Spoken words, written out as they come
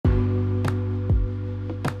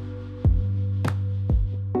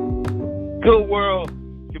Good world,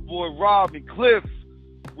 your boy Rob and Cliff.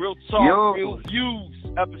 Real talk, Yo. real views.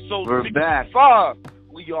 Episode We're 65. back.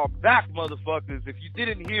 We are back, motherfuckers. If you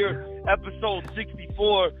didn't hear episode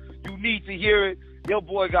 64, you need to hear it. Your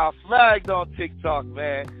boy got flagged on TikTok,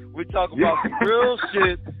 man. We're talking about some real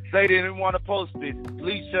shit. They didn't want to post it.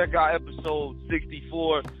 Please check out episode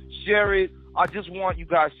 64. Share it. I just want you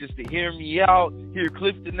guys just to hear me out, hear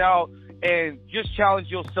Clifton out, and just challenge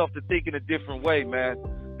yourself to think in a different way, man.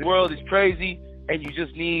 The world is crazy, and you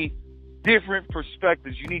just need different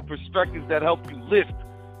perspectives. You need perspectives that help you lift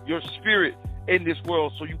your spirit in this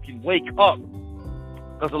world so you can wake up.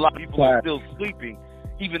 Because a lot of people are still sleeping,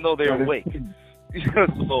 even though they're awake.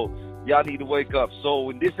 So, y'all need to wake up. So,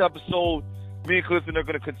 in this episode, me and Clifton are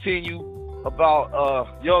going to continue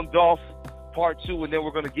about Young Dolph Part 2, and then we're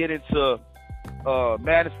going to get into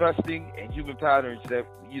manifesting and human patterns that,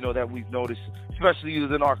 that we've noticed, especially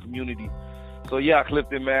within our community. So yeah,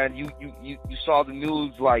 Clifton, man, you saw the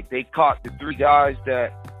news, like they caught the 3 guys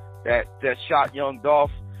that shot Young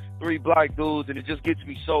Dolph, 3 black dudes, and it just gets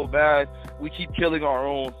me so bad. We keep killing our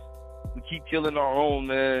own. We keep killing our own,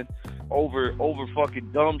 man, over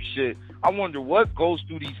fucking dumb shit. I wonder what goes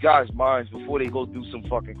through these guys' minds before they go do some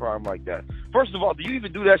fucking crime like that. First of all, do you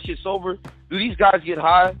even do that shit sober? Do these guys get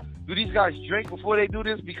high? Do these guys drink before they do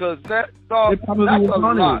this? Because that's a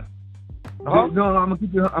lot. Huh? No, I'm gonna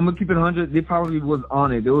keep it 100. They probably was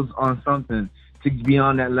on it. They was on something to be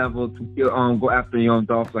on that level to go after Young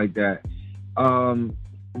Dolph like that.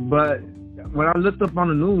 But when I looked up on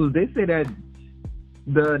the news, they say that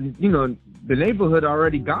the neighborhood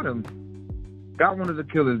already got him. Got one of the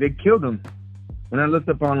killers. They killed him. When I looked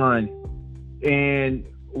up online, and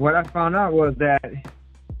what I found out was that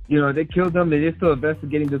they killed him. They're still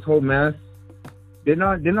investigating this whole mess. They're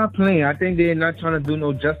not playing. I think they're not trying to do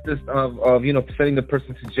no justice of sending the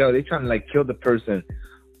person to jail. They're trying to kill the person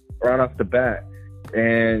right off the bat.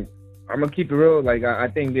 And I'm gonna keep it real. I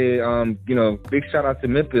think they big shout out to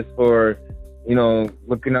Memphis for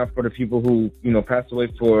looking out for the people who passed away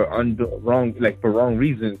for wrong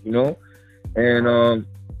reasons. And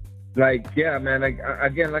yeah, man.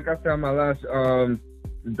 Again, like I said on my last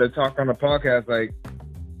the talk on the podcast,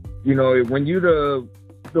 when you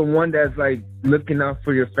the one that's looking out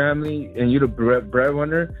for your family and you're the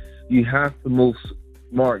breadwinner, you have to move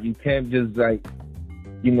smart. You can't just think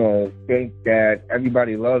that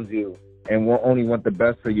everybody loves you and will only want the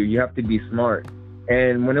best for you. You have to be smart.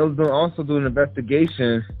 And when it was also doing an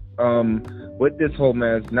investigation with this whole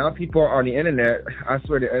mess, now people are on the internet. I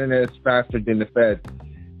swear the internet is faster than the Fed.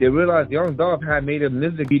 They realized Young Dolph had made a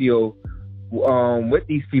music video with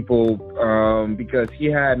these people because he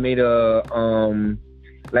had made a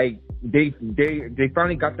they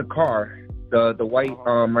finally got the car, the white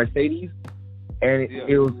Mercedes, and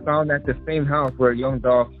it was found at the same house where Young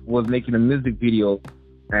Dolph was making a music video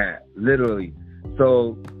at, literally.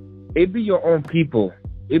 So it be your own people.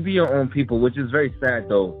 It be your own people, which is very sad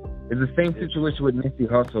though. It's the same situation with Nipsey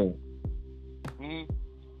Hussle. Mm-hmm.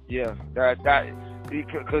 Yeah,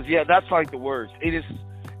 because that's the worst. It is,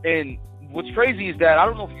 and what's crazy is that I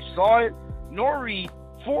don't know if you saw it. Nori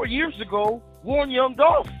 4 years ago warned Young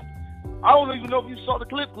Dolph. I don't even know if you saw the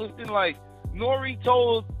clip, Clifton. Nori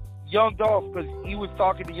told Young Dolph, because he was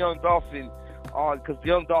talking to Young Dolph because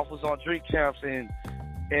Young Dolph was on Drink Champs, and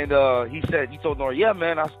he told Nori, yeah,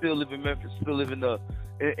 man, I still live in Memphis, still live in the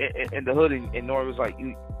hood, and Nori was like,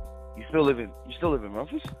 you still live in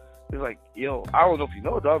Memphis? He's like, yo, I don't know if you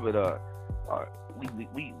know, dog, but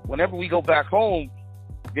we whenever we go back home,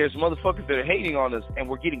 there's motherfuckers that are hating on us, and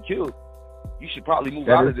we're getting killed. You should probably move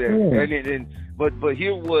out of there. Cool. But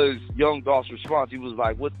here was Young Dolph's response. He was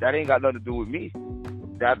like, "What? That ain't got nothing to do with me.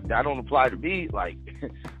 That don't apply to me."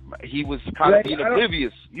 He was kind of being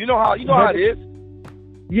oblivious. You know how it is.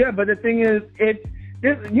 Yeah, but the thing is,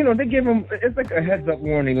 they gave him. It's like a heads up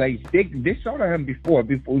warning. They shot at him before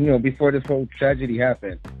this whole tragedy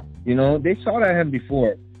happened. They shot at him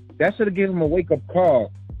before. That should have given him a wake up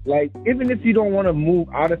call. Even if you don't want to move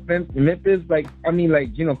out of Memphis,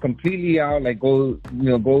 completely out, go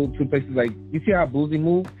to places you see how Boozy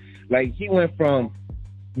moved? He went from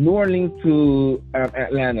New Orleans to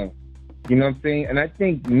Atlanta. You know what I'm saying? And I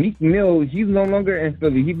think Meek Mill, he's no longer in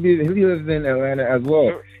Philly. He lives in Atlanta as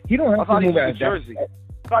well. He don't have to move out of Jersey.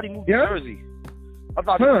 I thought he moved to Jersey. I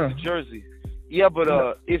thought he moved to Jersey. Yeah, but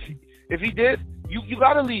if he did, you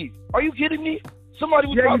gotta leave. Are you kidding me? Somebody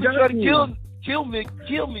would probably try to kill Meek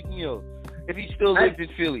Mill if he still lived in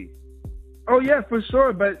Philly. Oh yeah, for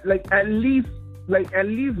sure. But at least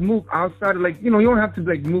move outside of you don't have to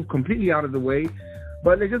move completely out of the way,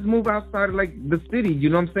 but just move outside of the city. You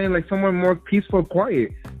know what I'm saying? Somewhere more peaceful,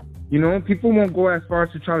 quiet. You know, people won't go as far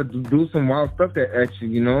as to try to do some wild stuff that at you,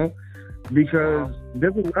 you know, because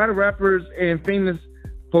there's a lot of rappers and famous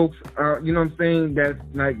folks, you know what I'm saying, that's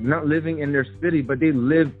like not living in their city, but they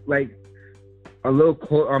live like a little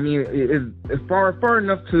close. I mean, it's far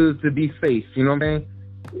enough to be safe. You know what I'm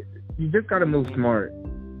saying? You just gotta move smart.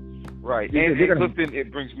 Right. And Clifton,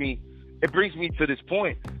 it brings me to this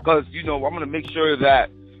point because, you know, I'm gonna make sure that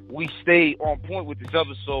we stay on point with this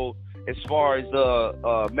episode as far as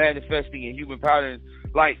manifesting in human patterns.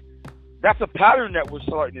 Like, that's a pattern that we're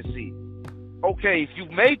starting to see. Okay, if you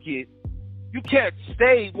make it, you can't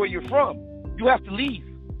stay where you're from. You have to leave.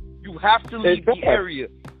 You have to leave the area.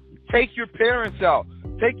 Take your parents out.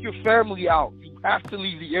 Take your family out. You have to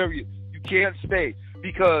leave the area. You can't stay.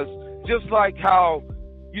 Because just like how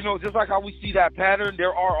we see that pattern,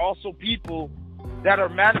 there are also people that are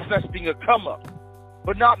manifesting a come up,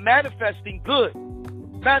 but not manifesting good.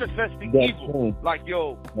 Manifesting evil. Like,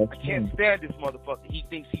 yo, I can't stand this motherfucker. He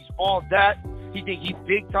thinks he's all that. He thinks he's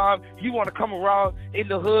big time. He want to come around in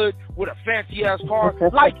the hood with a fancy ass car.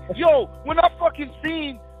 Like, yo, when I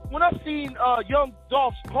seen Young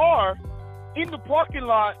Dolph's car in the parking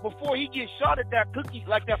lot before he gets shot at that cookie,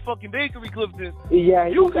 like that fucking bakery, Clifton. Yeah,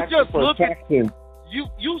 you could just look at him.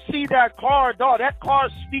 You see that car, dog. That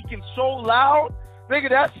car's speaking so loud. Nigga,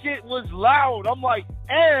 that shit was loud. I'm like,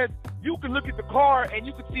 and you can look at the car and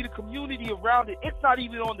you can see the community around it. It's not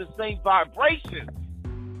even on the same vibration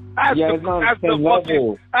as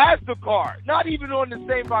the car. Not even on the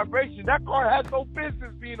same vibration. That car has no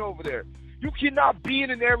business being over there. You cannot be in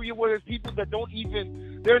an area where there's people that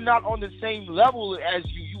they're not on the same level as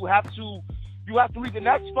you. You have to leave. And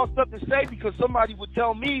that's fucked up to say because somebody would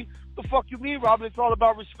tell me, the fuck you mean, Robin? It's all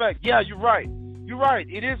about respect. Yeah, you're right. You're right.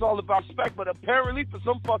 It is all about respect. But apparently, for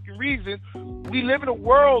some fucking reason, we live in a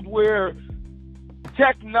world where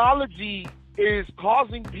technology is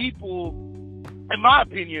causing people, in my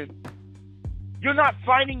opinion, you're not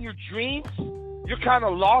finding your dreams. You're kind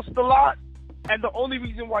of lost a lot. And the only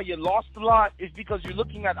reason why you're lost a lot is because you're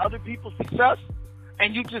looking at other people's success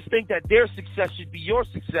and you just think that their success should be your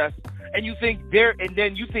success. And you think their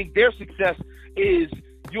success is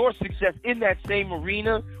your success in that same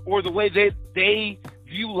arena, or the way they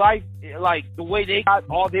view life, like the way they got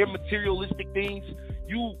all their materialistic things.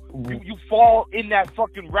 You fall in that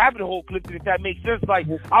fucking rabbit hole, Clifton, if that makes sense. Like,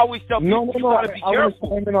 I always tell people, you gotta be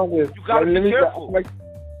careful. You gotta be careful.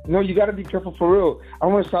 No, you gotta be careful for real. I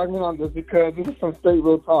want to chime in on this because this is some straight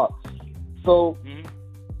real talk. So,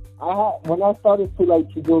 when I started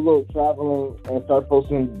to do a little traveling and start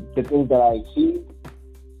posting the things that I achieved,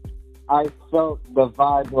 I felt the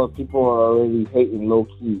vibe of people are already hating low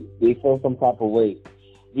key. They feel some type of way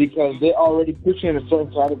because they already put you in a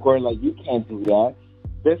certain category. Like, you can't do that.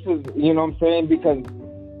 This is, you know what I'm saying? Because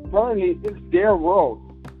apparently it's their world.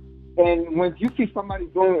 And when you see somebody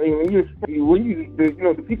doing,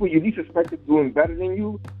 the people you least expect is doing better than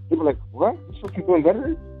you, people are like, what? This person's doing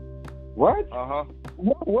better? What?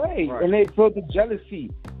 No way. Right. And they feel the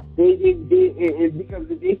jealousy. Because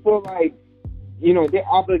they feel like, they're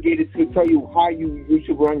obligated to tell you how you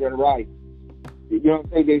should run your life. You know what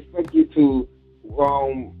I'm saying? They expect you to,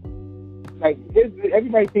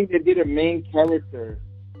 everybody thinks that they're the main character,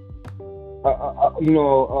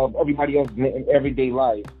 of everybody else's everyday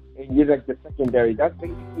life. And you're like the secondary. That's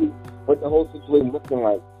basically what the whole situation is looking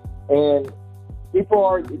like. And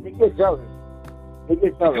people they get jealous. They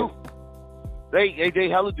get jealous. They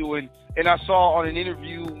hella do. And I saw on an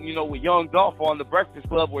interview, with Young Dolph on the Breakfast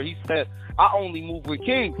Club where he said, I only move with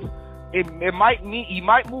kings. It might mean he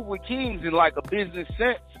might move with kings in like a business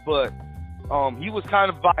sense, but he was kind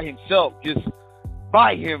of by himself, just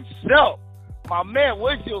by himself. My man,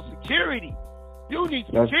 where's your security? You need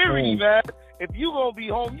security, man. If you gonna be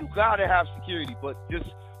home, you gotta have security. But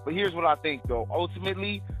here's what I think though.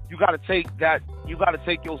 Ultimately, you gotta take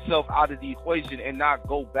yourself out of the equation and not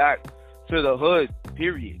go back to the hood,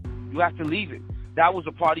 period. You have to leave it. That was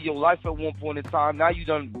a part of your life at one point in time. Now you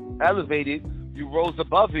done elevated, you rose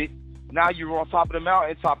above it. Now you're on top of the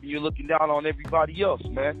mountaintop and you're looking down on everybody else,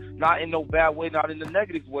 man. Not in no bad way, not in the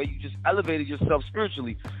negative way. You just elevated yourself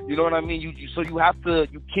spiritually. You know what I mean? You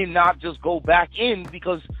cannot just go back in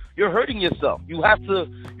because you're hurting yourself. You have to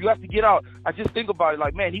get out. I just think about it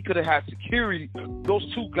like, man, he could have had security. Those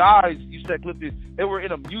two guys, you said, Clifton, they were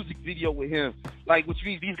in a music video with him. Like, which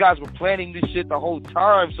means these guys were planning this shit the whole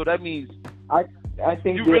time. So that means I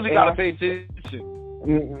think you really got to pay attention.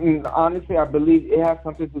 Honestly, I believe it has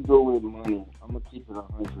something to do with money. I'm gonna keep it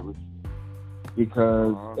 100 with you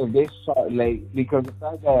because if they shot because the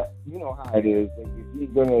fact that you know how it is, like if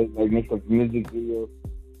you're gonna make a music video,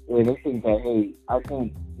 and they think that hey, I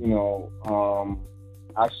think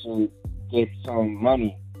actually get some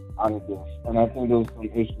money out of this. And I think there was some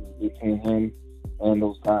issues between him and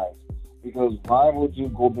those guys. Because why would you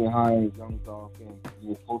go behind Young Dolph and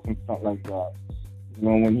you're posting something like that? You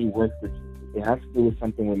know, when he worked with you, it has to do with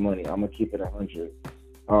something with money. I'm gonna keep it 100.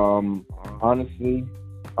 Honestly,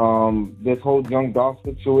 this whole Young Dolph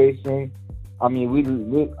situation. I mean,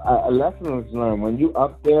 a lesson was learned. When you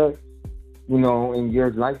up there, you know, and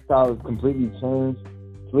your lifestyle is completely changed,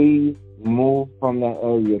 please move from that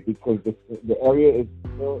area, because the area is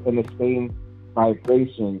still in the same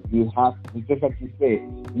vibration. You have to, just like you said,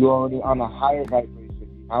 you're already on a higher vibration.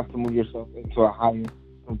 You have to move yourself into a higher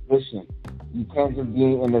position. You can't just be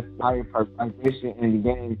in this higher vibration and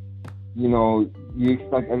then, you know, you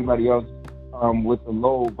expect everybody else with the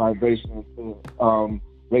low vibration to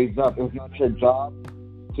raise up. It's not your job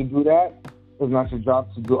to do that. It's not your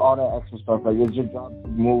job to do all that extra stuff. Like, it's your job to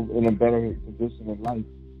move in a better position in life,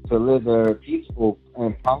 to live a peaceful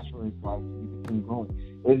and prosperous life, and keep going.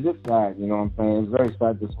 It's just sad, you know what I'm saying? It's very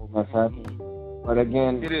sad this whole mess happened. But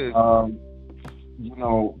again, it is. You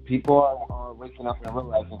know, people are waking up and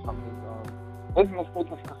realizing something. This mistake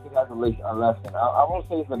is considered as a lesson. I won't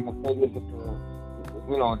say it's a mistake. It's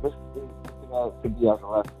you know, this could be as a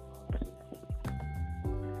lesson.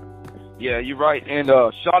 Yeah, you're right. And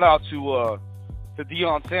shout out to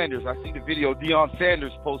Deion Sanders. I see the video Deion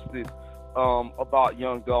Sanders posted about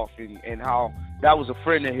Young Dolph and how that was a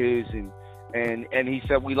friend of his, and he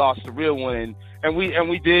said we lost the real one, and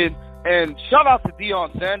we did. And shout out to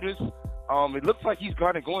Deion Sanders. It looks like he's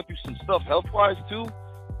kind of going through some stuff health-wise too.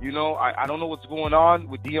 You know, I don't know what's going on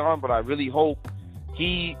with Deion, but I really hope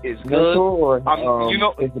he is good. Mental or you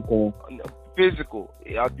know, physical? Physical.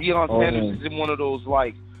 Deion Sanders is in one of those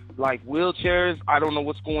like wheelchairs. I don't know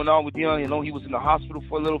what's going on with Deion. You know, he was in the hospital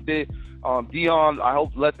for a little bit. Deion, I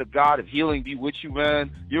hope let the God of healing be with you, man.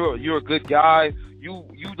 You're a good guy. You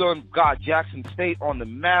done got Jackson State on the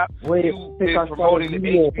map. You've been promoting the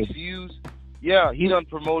HBCUs. Yeah, he done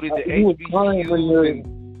promoted the HBCUs.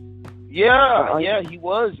 Yeah, he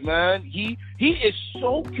was, man. He is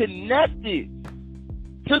so connected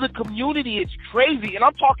to the community. It's crazy. And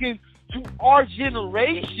I'm talking to our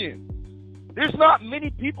generation. There's not many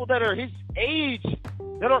people that are his age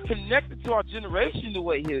that are connected to our generation the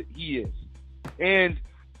way he is. And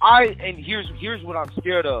here's what I'm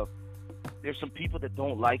scared of. There's some people that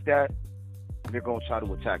don't like that, and they're going to try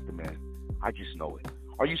to attack the man. I just know it.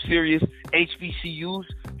 Are you serious? HBCUs,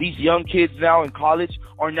 these young kids now in college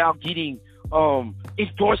are now getting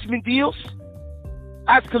endorsement deals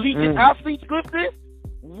as collegiate athletes, Clifton?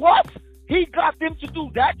 What? He got them to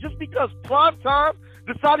do that just because Primetime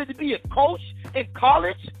decided to be a coach in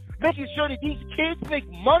college, making sure that these kids make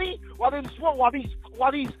money while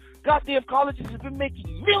these goddamn colleges have been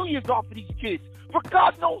making millions off of these kids for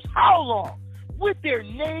God knows how long, with their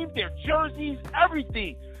name, their jerseys,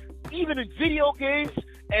 everything, even in video games.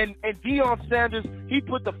 And Deion Sanders, he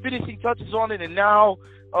put the finishing touches on it, and now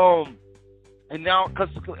this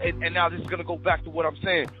is gonna go back to what I'm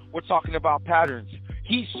saying. We're talking about patterns.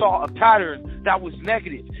 He saw a pattern that was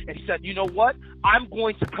negative and said, you know what? I'm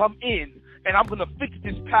going to come in and I'm going to fix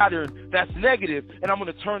this pattern that's negative, and I'm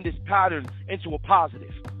going to turn this pattern into a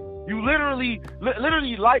positive. You literally,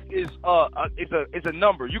 life is a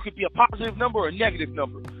number. You could be a positive number or a negative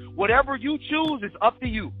number. Whatever you choose is up to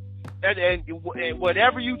you, and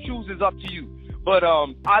whatever you choose is up to you. But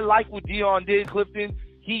I like what Deion did, Clifton.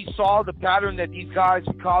 He saw the pattern that these guys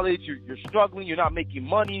in college, you're struggling, you're not making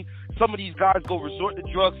money. Some of these guys go resort to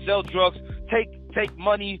drugs, sell drugs, take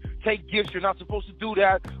money, take gifts. You're not supposed to do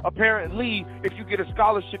that. Apparently, if you get a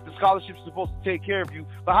scholarship, the scholarship's supposed to take care of you.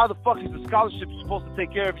 But how the fuck is the scholarship supposed to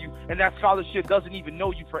take care of you, and that scholarship doesn't even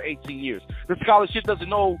know you for 18 years? The scholarship doesn't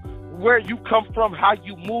know where you come from, how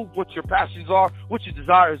you move, what your passions are, what your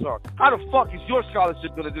desires are. How the fuck is your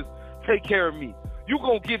scholarship going to just take care of me? You're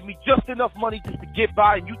going to give me just enough money just to get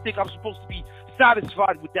by, and you think I'm supposed to be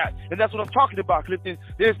satisfied with that. And that's what I'm talking about, Clifton.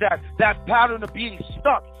 There's that pattern of being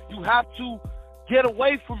stuck. You have to get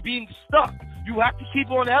away from being stuck. You have to keep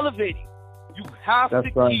on elevating. You have to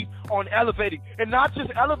keep on elevating. And not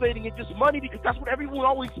just elevating in just money, because that's what everyone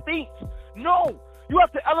always thinks. No, you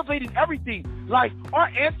have to elevate in everything. Like, our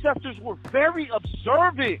ancestors were very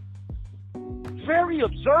observant. Very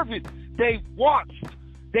observant. They watched.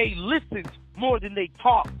 They listened more than they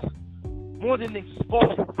talked, more than they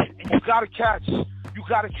spoke. And you gotta catch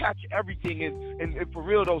everything. And for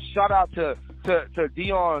real though, shout out to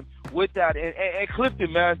Deion with that. And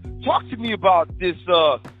Clifton, man, talk to me about this.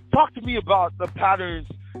 Talk to me about the patterns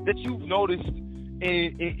that you've noticed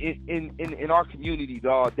in our community,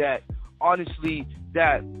 dog. That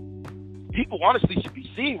people honestly should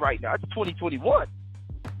be seeing right now. It's 2021.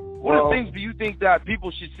 What things do you think that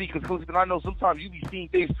people should see? Because Clifton, I know sometimes you be seeing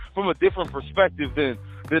things from a different perspective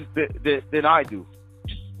than I do.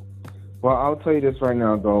 Well, I'll tell you this right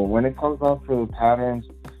now, though. When it comes down to patterns,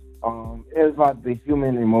 it's about the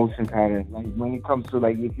human emotion pattern. Like when it comes to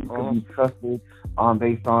like if you can be trusted,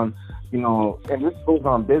 based on, you know, and this goes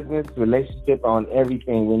on business, relationship, on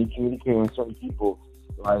everything. When you communicate with certain people,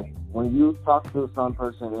 like when you talk to some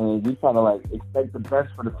person and you try to like expect the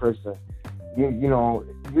best for the person, you know,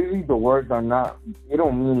 really the words are not. It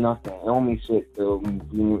don't mean nothing. It don't mean shit.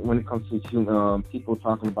 When it comes to people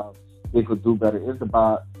talking about they could do better, it's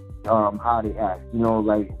about how they act. You know,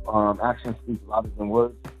 like actions speak louder than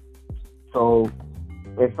words. So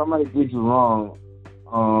if somebody did you wrong,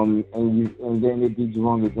 and then they did you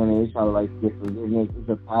wrong again, and they try to like get forgiveness, it's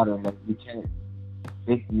a pattern that you can't.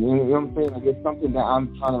 You know what I'm saying? Like it's something that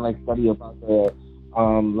I'm trying to like study about the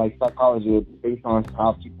like psychology based on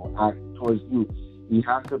how people act towards you. You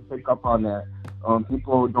have to pick up on that.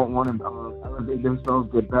 People don't want to elevate themselves,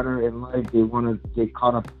 get better in life. They want to get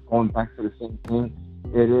caught up going back to the same thing.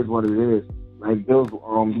 It is what it is. Like those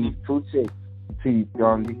these two chicks. These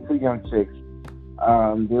two young chicks,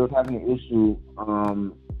 they was having an issue.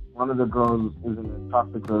 One of the girls is in a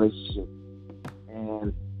toxic relationship,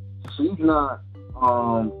 and she's not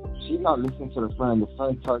listening to the friend. The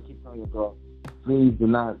friend keeps telling the girl, please do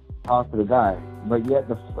not talk to the guy. But yet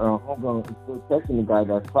the homegirl is still texting the guy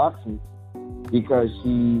that's toxic because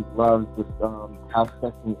she loves to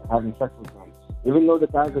having sex with him. Even though the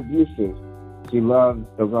guy's abusive, she loves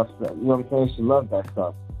the rough stuff. You know what I'm saying? She loves that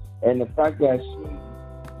stuff. And the fact that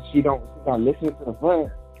she's not listening to the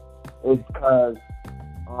friend is because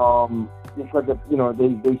you know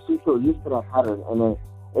she's so used to that pattern, and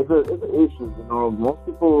it's an issue. You know, most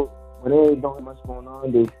people when they don't have much going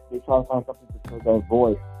on, they try to find something to fill that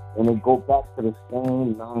void, and they go back to the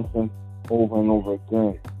same nonsense over and over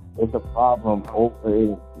again. It's a problem.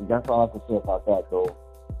 That's all I have to say about that, though.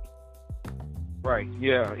 Right.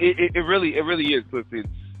 Yeah. It really is, Clifton.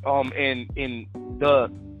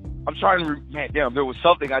 I'm trying to there was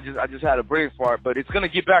something I just had a brain fart, but it's gonna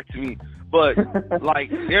get back to me. But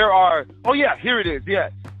like there are here it is.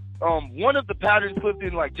 Yeah. One of the patterns,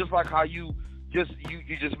 Clifton, like just like how you just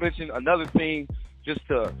mentioned another thing, just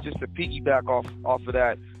to piggyback off of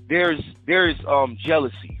that, there's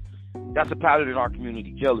jealousy. That's a pattern in our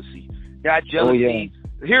community, jealousy. That jealousy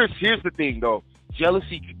here's the thing though.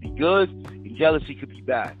 Jealousy could be good and jealousy could be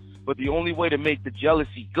bad. But the only way to make the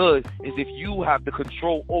jealousy good is if you have the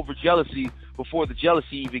control over jealousy before the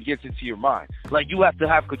jealousy even gets into your mind. Like, you have to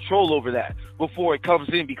have control over that before it comes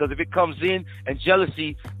in, because if it comes in and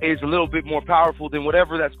jealousy is a little bit more powerful than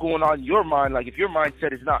whatever that's going on in your mind, like if your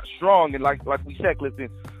mindset is not strong, and like we said, Clifton,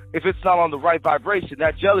 if it's not on the right vibration,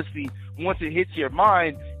 that jealousy, once it hits your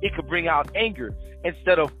mind, it could bring out anger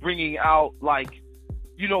instead of bringing out, like,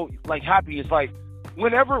 you know, like happiness. Like,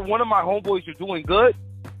 whenever one of my homeboys are doing good,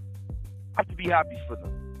 I have to be happy for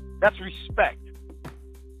them. That's respect.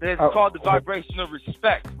 It's called the vibration of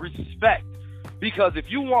respect. Respect. Because if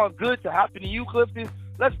you want good to happen to you, Clifton,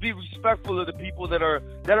 let's be respectful of the people that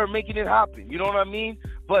are making it happen. You know what I mean?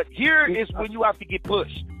 But here is when you have to get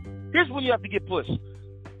pushed. Here's when you have to get pushed.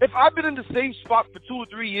 If I've been in the same spot for 2 or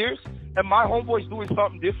 3 years and my homeboy's doing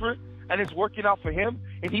something different and it's working out for him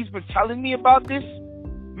and he's been telling me about this,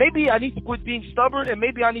 maybe I need to quit being stubborn and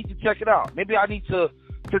maybe I need to check it out. Maybe I need to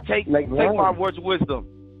take my words of wisdom.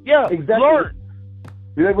 Yeah, exactly. Learn.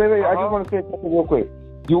 Wait. I just want to say something real quick.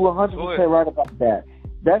 You were 100% right about that.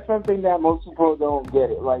 That's something that most people don't get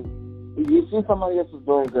it. Like, if you see somebody else is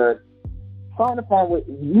doing good, try to find ways.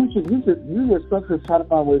 You yourself should try to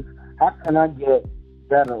find ways. How can I get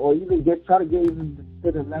better? Or even try to get even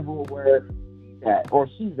to the level where he's at or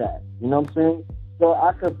she's at. You know what I'm saying? So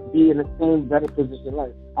I could be in the same better position.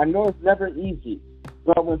 Like, I know it's never easy,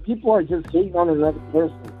 but when people are just hating on another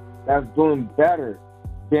person that's doing better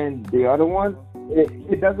than the other one,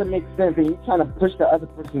 it doesn't make sense. And you're trying to push the other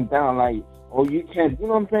person down, like, oh, you can't. You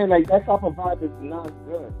know what I'm saying? Like, that type of vibe is not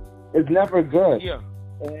good. It's never good. Yeah.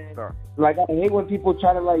 And, like, I hate when people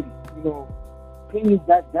try to, like, you know, pin you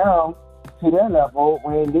back down to their level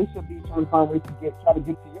when they should be trying to find ways to try to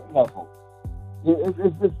get to your level. It's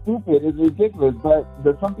just stupid. It's ridiculous. But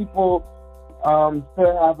some people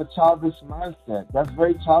still have a childish mindset. That's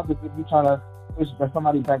very childish if you try to push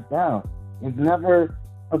somebody back down. It's never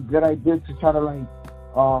a good idea to try to, like,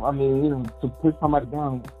 to push somebody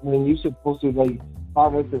down when you should supposed to, like,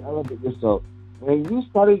 find ways to elevate yourself. When you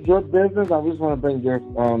started your business, I just want to bring your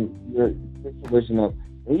situation up.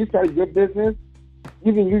 When you started your business,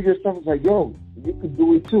 even you yourself was like, yo, you could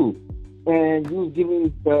do it too. And you was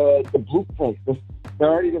giving the blueprint, the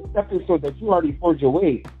stepping stone that you already forged your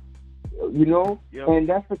way. You know, Yep. and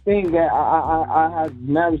that's the thing that I have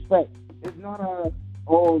mad respect. It's not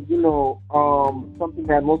something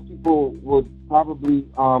that most people would probably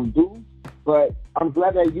do, but I'm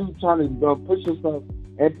glad that you trying to push yourself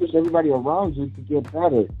and push everybody around you to get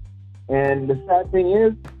better. And the sad thing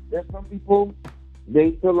is, there's some people,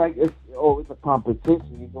 they feel like it's a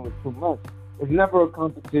competition. You're doing too much. It's never a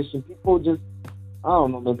competition. People just, I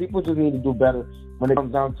don't know, man. People just need to do better when it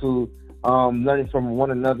comes down to learning from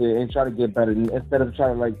one another and try to get better instead of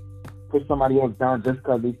trying to like push somebody else down just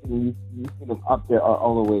because they see them up there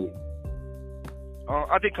all the way.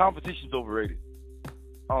 I think competition's overrated.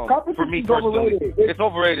 Competition's for me personally, overrated. It's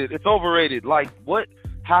overrated. It's overrated. Like, what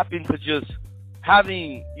happened to just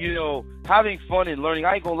having fun and learning?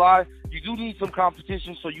 I ain't gonna lie, you do need some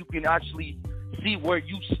competition so you can actually see where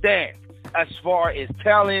you stand as far as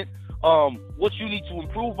talent, what you need to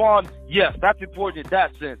improve on. Yes, that's important in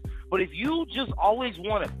that sense. But if you just always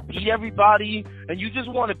want to beat everybody and you just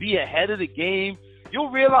want to be ahead of the game,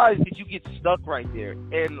 you'll realize that you get stuck right there.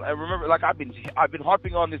 And remember, like I've been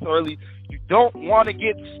harping on this early, you don't want to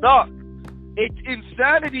get stuck. It's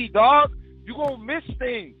insanity, dog. You're going to miss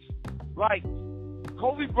things. Like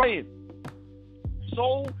Kobe Bryant,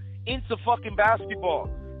 so into fucking basketball.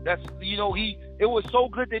 That's, it was so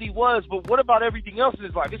good that he was, but what about everything else in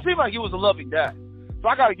his life? It seemed like he was a loving dad. So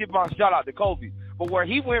I got to give my shout out to Kobe. But where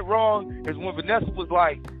he went wrong is when Vanessa was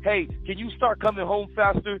like, hey, can you start coming home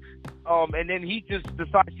faster? And then he just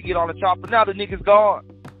decides to get on the chopper. Now the nigga's gone.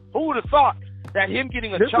 Who would have thought that him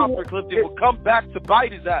getting a chopper clipped would come back to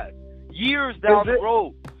bite his ass years down the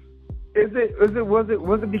road?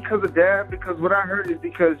 Was it because of that? Because what I heard is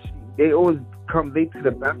because they always come late to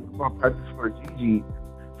the basketball practice for Gigi.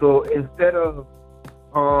 So instead of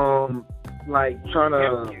like trying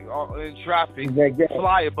to in traffic,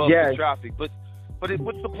 fly above the traffic, but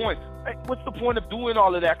what's the point? What's the point of doing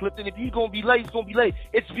all of that, Clifton? If he's gonna be late, he's gonna be late.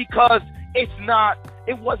 It's because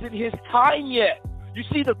it wasn't his time yet. You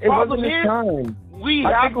see, the problem is we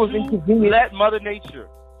have to let Mother Nature.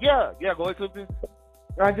 Yeah, go ahead, Clifton.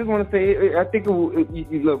 I just want to say, I think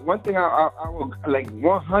look, one thing I will like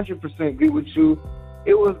 100% agree with you.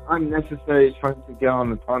 It was unnecessary trying to get on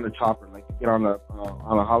the chopper, like to get on a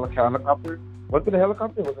helicopter. Was it a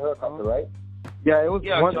helicopter? It was a helicopter, right? Yeah, it was.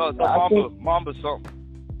 Yeah, Mamba something.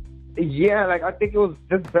 Yeah, like I think it was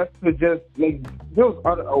just best to just like there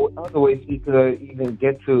was other ways he could even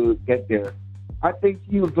get there. I think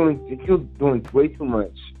he was doing way too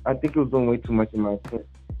much. I think he was doing way too much in my opinion.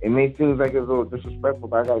 It may seem like it was a little disrespectful,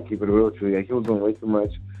 but I gotta keep it real to you. Like, he was doing way too much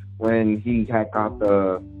when he had got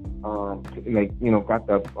the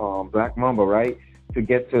Black Mamba, right, to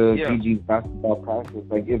get to Gigi's basketball practice.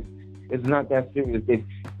 Like, it's not that serious.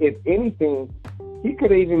 If anything, he could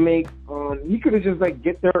have even he could have just like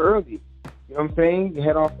get there early. You know what I'm saying?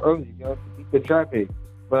 Head off early, to beat the traffic.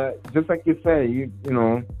 But just like you said, it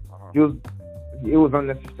was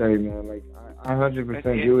unnecessary, man. Like, I 100%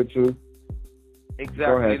 agree with you.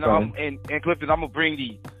 Exactly. And Clifton, I'm going to bring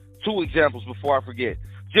the two examples before I forget.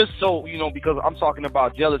 Just so, because I'm talking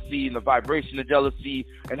about jealousy and the vibration of jealousy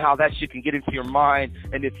and how that shit can get into your mind.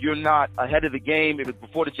 And if you're not ahead of the game,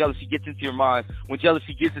 before the jealousy gets into your mind, when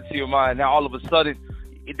jealousy gets into your mind, now all of a sudden,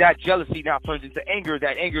 that jealousy now turns into anger.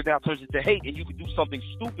 That anger now turns into hate. And you can do something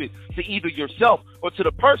stupid to either yourself or to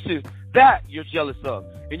the person that you're jealous of.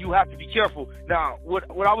 And you have to be careful. Now, what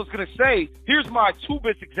I was going to say, here's my two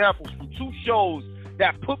best examples from two shows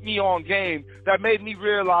that put me on game, that made me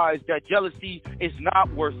realize that jealousy is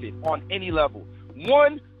not worth it on any level.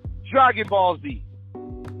 One, Dragon Ball Z.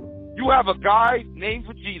 You have a guy named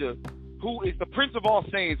Vegeta who is the prince of all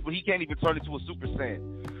Saiyans, but he can't even turn into a Super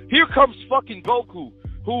Saiyan. Here comes fucking Goku,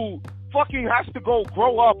 who fucking has to go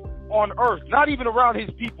grow up on Earth, not even around his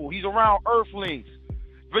people. He's around Earthlings.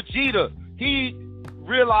 Vegeta, he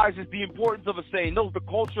realizes the importance of a Saiyan, knows the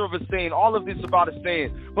culture of a Saiyan, all of this about a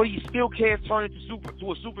Saiyan, but he still can't turn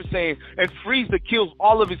into a Super Saiyan, and Frieza kills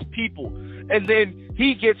all of his people. And then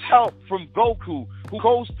he gets help from Goku, who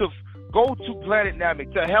goes to Planet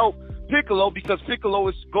Namek to help Piccolo, because Piccolo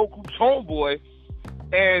is Goku's homeboy,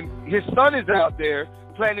 and his son is out there.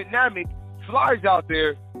 Planet Namek flies out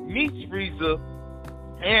there, meets Frieza,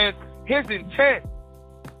 and his intent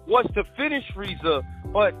was to finish Frieza,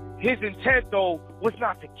 but his intent, though, was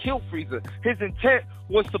not to kill Frieza. His intent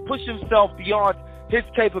was to push himself beyond his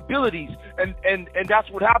capabilities, and that's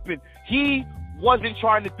what happened. He wasn't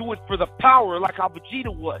trying to do it for the power like how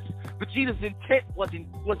Vegeta was. Vegeta's intent wasn't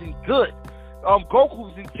good.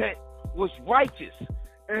 Goku's intent was righteous,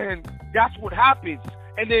 and that's what happens.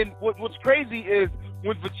 And then what's crazy is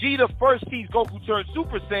when Vegeta first sees Goku turn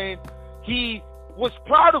Super Saiyan, he was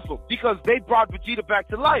proud of him because they brought Vegeta back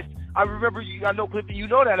to life. I remember, I know, Clifton, you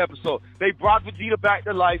know that episode. They brought Vegeta back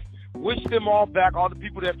to life, wished them all back, all the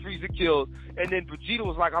people that Frieza killed, and then Vegeta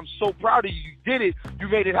was like, I'm so proud of you. You did it. You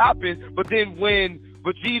made it happen. But then when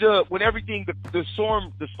Vegeta, when everything, the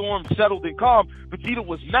storm settled and calm, Vegeta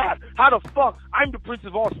was mad. How the fuck? I'm the Prince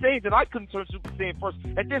of all Saiyans, and I couldn't turn Super Saiyan first.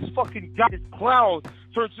 And this fucking guy, this clown,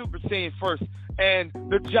 turned Super Saiyan first. And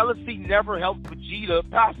the jealousy never helped Vegeta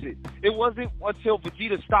pass it. It wasn't until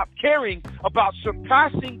Vegeta stopped caring about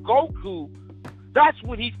surpassing Goku, that's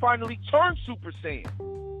when he finally turned Super Saiyan.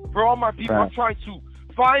 For all my people, I'm trying to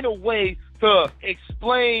find a way to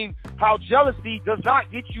explain how jealousy does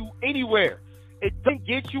not get you anywhere. It doesn't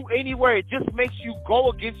get you anywhere. It just makes you go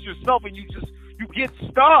against yourself, and you get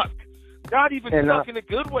stuck. Not even stuck in a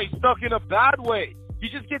good way, stuck in a bad way. You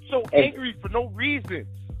just get so angry for no reason.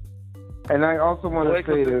 And I also want to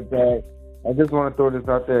say that I just want to throw this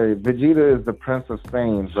out there. Vegeta is the Prince of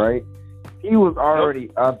Saiyans, right? He was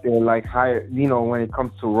already up there, like higher, you know, when it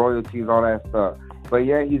comes to royalties, all that stuff. But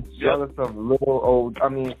yeah, he's jealous of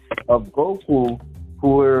of Goku,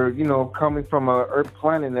 who are, you know, coming from a Earth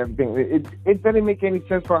planet and everything. It doesn't make any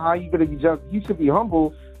sense for how you're gonna be jealous. You should be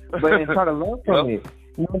humble, but and try to learn from it.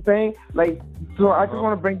 You know what I'm saying? Like, so I just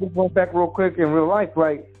want to bring this one back real quick in real life.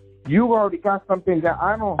 Like, you already got something that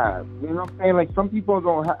I don't have. You know what I'm saying? Like, some people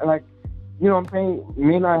don't have, like, you know what I'm saying? You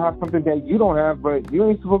may not have something that you don't have, but you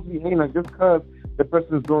ain't supposed to be hating like just because the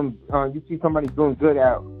person's doing, you see somebody doing good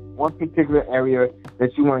at one particular area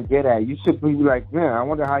that you want to get at. You should be like, man, I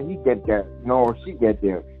wonder how he get there, you know, or she get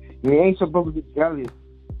there. You ain't supposed to be jealous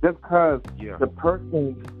just because the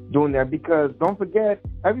person's doing that. Because don't forget,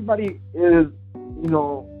 everybody is, you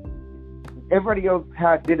know, everybody else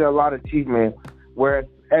did a lot of achievement, whereas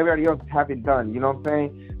everybody else haven't done. You know what I'm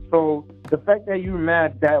saying? So the fact that you're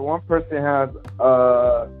mad that one person has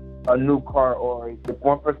a new car, or if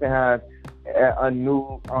one person has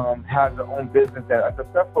has their own business, a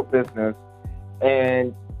successful business,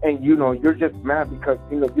 and you know, you're just mad because,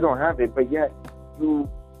 you know, you don't have it, but yet you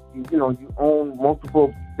own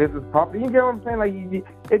multiple business property. You get what I'm saying? Like,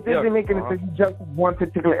 it doesn't make any sense. You just one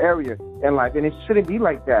particular area in life, and it shouldn't be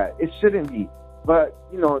like that. It shouldn't be. But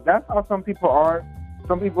you know, that's how some people are.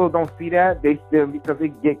 Some people don't see that. They still, because they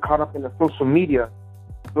get caught up in the social media.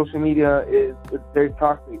 Social media is very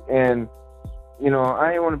toxic, and you know, I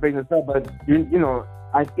didn't want to bring this up, but you know,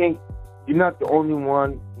 I think you're not the only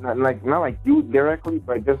one. Not like you directly,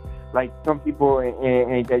 but just like some people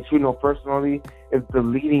and that you know personally is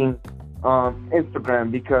deleting Instagram,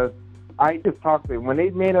 because I just talked to them when they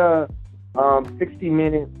made a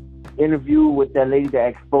 60-minute interview with that lady that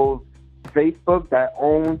exposed Facebook that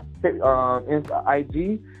owns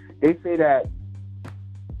IG. They say that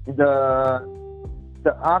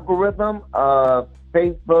the algorithm of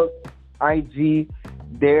Facebook, IG,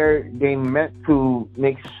 they meant to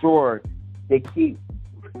make sure they keep,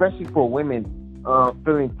 especially for women,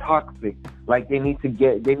 feeling toxic. Like they need to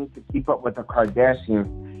keep up with the Kardashians.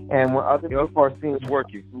 And when other people are seeing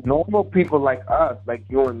working, normal people like us, like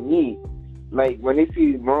you and me, like when they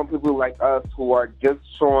see normal people like us who are just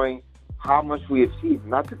showing how much we achieve,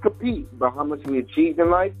 not to compete, but how much we achieve in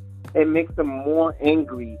life, it makes them more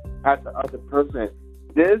angry at the other person.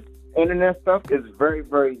 This internet stuff is very,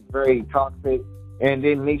 very, very toxic, and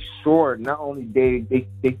they make sure not only they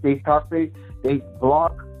stay toxic, they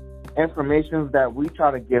block information that we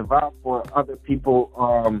try to give out for other people.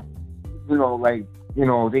 You know, like, you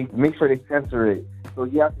know, they make sure they censor it. So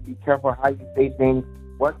you have to be careful how you say things,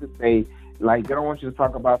 what to say. Like, they don't want you to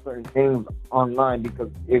talk about certain things online, because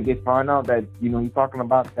if they find out that, you know, you're talking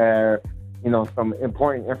about their, you know, some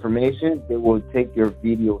important information, they will take your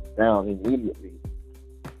videos down immediately.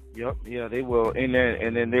 Yep, yeah, they will. And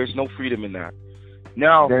then there's no freedom in that.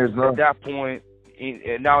 Now, at that point,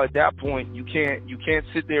 you can't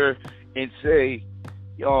sit there and say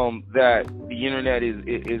that the internet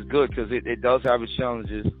is good, because it does have its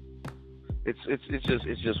challenges.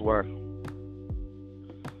 It's just whack.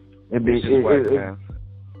 It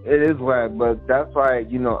is whack, but that's why,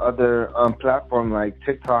 you know, other platforms like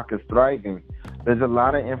TikTok is thriving. There's a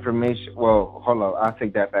lot of information. Well, hold on, I'll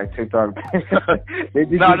take that back. TikTok.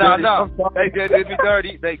 No. They did me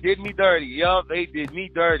dirty. They did me dirty. Yup, they did me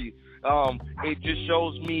dirty. It just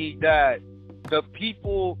shows me that the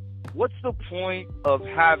people. What's the point of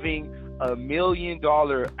having $1 million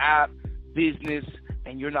app business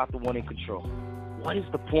and you're not the one in control? What is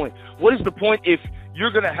the point? What is the point if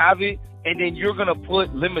you're going to have it and then you're going to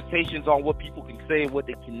put limitations on what people can say and what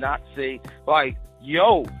they cannot say? Like,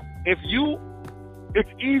 yo, it's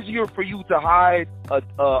easier for you to hide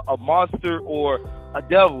a monster or a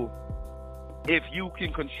devil if you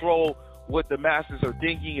can control what the masses are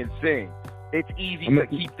thinking and saying. it's easy to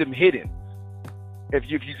keep them hidden if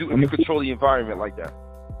you control the environment like that.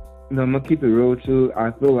 No, I'm gonna keep it real too.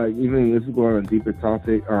 I feel like even if we go on a deeper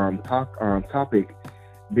topic,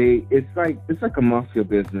 it's like a mafia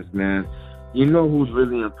business, man. You know who's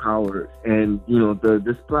really in power, and you know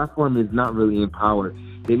this platform is not really in power.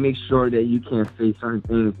 They make sure that you can't say certain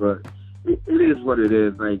things, but it is what it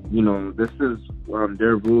is. Like, you know, this is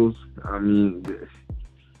their rules. I mean,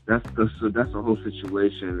 that's the whole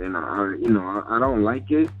situation, and I don't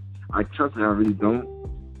like it. I really don't.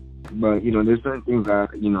 But you know, there's certain things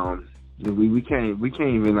that we can't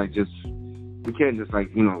even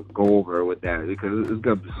go over with that, because it's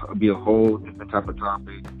gonna be a whole different type of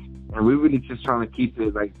topic, and we're really just trying to keep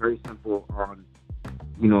it like very simple on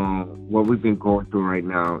what we've been going through right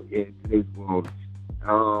now in today's world.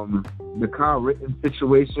 The Kyle Rittenhouse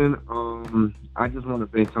situation. I just want to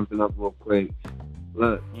bring something up real quick.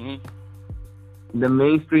 Look, the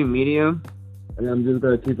mainstream media, and I'm just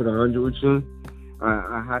gonna keep it 100 with you.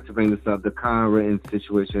 I had to bring this up. The Kyle Rittenhouse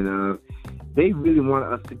situation. They really want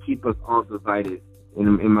us to keep us all divided,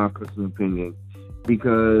 in my personal opinion,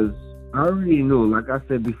 because I already knew, like I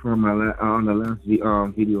said before, on the last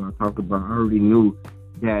video I talked about, I already knew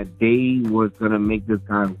that they was gonna make this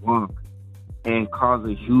guy walk and cause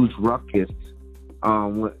a huge ruckus,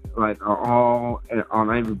 on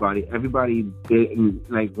everybody. Everybody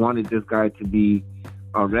wanted this guy to be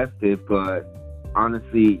arrested, but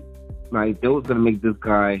honestly, they was gonna make this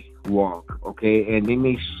guy walk, okay? And they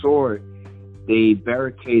made sure they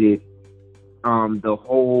barricaded the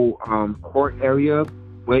whole court area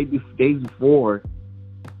days before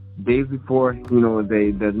the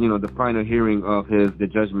final hearing of the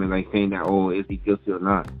judgment, like saying that, is he guilty or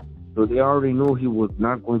not. So they already knew he was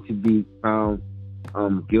not going to be found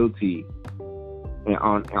guilty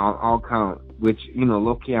on all counts, which,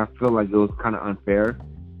 low-key, I feel like it was kind of unfair.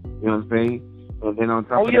 You know what I'm saying? And then on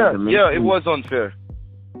top of that, it was unfair.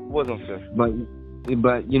 It was unfair. But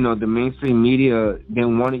the mainstream media, they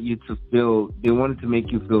wanted to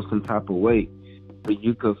make you feel some type of way, so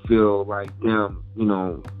you could feel like, damn,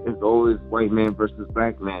 it's always white man versus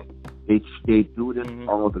black man. They do this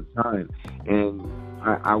all the time, and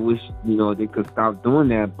I wish they could stop doing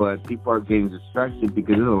that, but people are getting distracted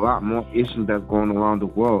because there's a lot more issues that's going around the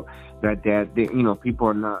world that people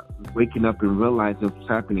are not waking up and realizing what's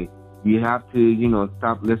happening. You have to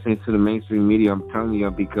stop listening to the mainstream media. I'm telling you,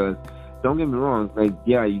 because don't get me wrong,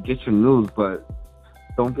 you get your news, but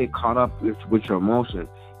don't get caught up with your emotions.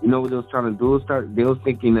 You know what they was trying to do? They was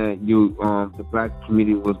thinking that the black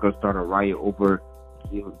community was gonna start a riot over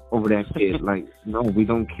that kid. Like, no, we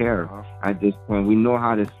don't care at this point. We know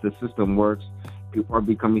how the system works. People are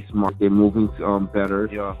becoming smart. They're moving better.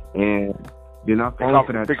 Yeah. And they're not falling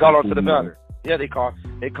for that. They caught on to the pattern. Yeah, they caught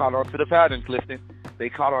on to the pattern, Clifton. They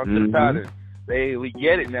caught on to the pattern. We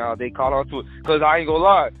get it now. They caught on to it. Because I ain't gonna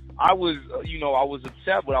lie, I was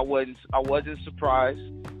upset, but I wasn't surprised.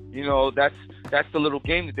 That's the little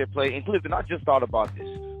game that they're playing. And Clifton, I just thought about this.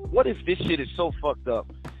 What if this shit is so fucked up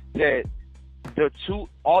that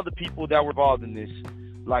all the people that were involved in this,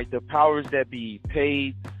 like the powers that be,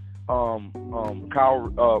 paid Kyle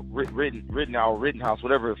Rittenhouse,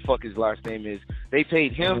 whatever the fuck his last name is, they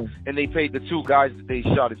paid him and they paid the two guys that they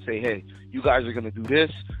shot and say, hey, you guys are gonna do this,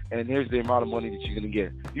 and here's the amount of money that you're gonna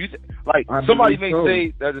get. Somebody may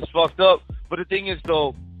say that it's fucked up, but the thing is,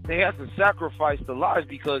 though, they have to sacrifice the lives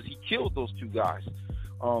because he killed those two guys.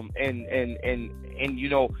 I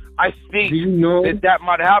think that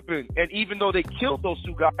might happen. And even though they killed those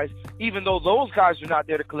two guys, even though those guys are not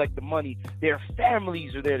there to collect the money, their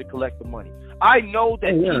families are there to collect the money. I know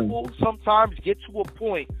that people sometimes get to a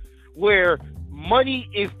point where money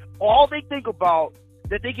is all they think about,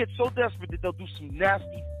 that they get so desperate that they'll do some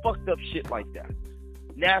nasty, fucked up shit like that.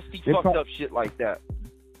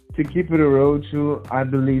 To keep it a real true, I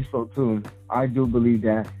believe so too. I do believe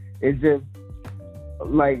that. It's just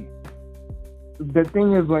like, the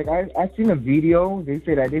thing is, like, I seen a video. They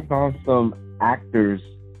say that they found some actors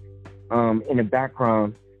in the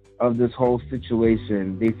background of this whole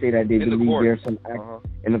situation. They say that they believe there's some actors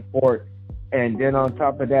in the court, and then on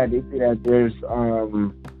top of that, they say that there's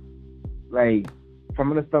like some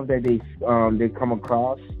of the stuff that they come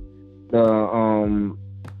across. There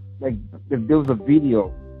was a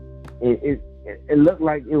video. It looked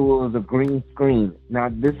like it was a green screen. Now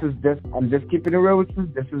I'm just keeping it real with you.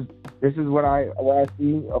 This is what I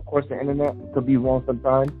see. Of course, the internet could be wrong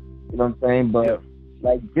sometimes. You know what I'm saying? But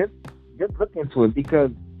just look into it,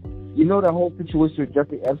 because the whole situation with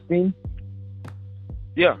Jeffrey Epstein.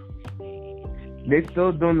 Yeah. They're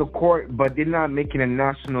still doing the court, but they're not making the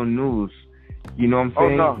national news. You know what I'm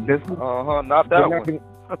saying? Oh no. Not that one.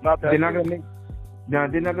 Not that they're not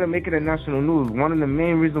gonna make it a national news. One of the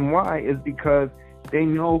main reasons why is because they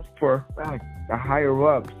know for a fact the higher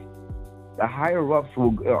ups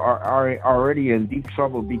are already in deep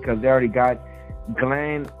trouble because they already got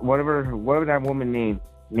Glenn, whatever that woman name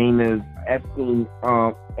is, Epstein,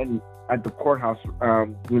 and at the courthouse,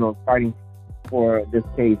 fighting for this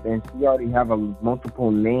case, and she already have a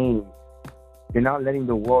multiple names. They're not letting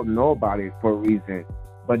the world know about it for a reason,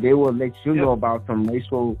 but they will let you know about some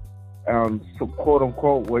racial, quote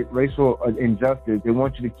unquote, racial injustice. They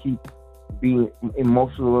want you to keep being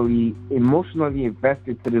emotionally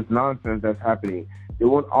invested to this nonsense that's happening. They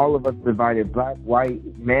want all of us divided, black, white,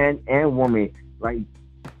 man, and woman. Like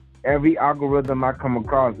every algorithm I come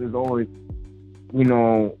across is always,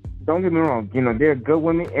 don't get me wrong, there are good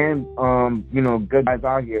women and good guys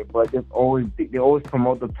out here, but they always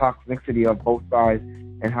promote the toxicity of both sides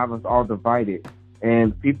and have us all divided.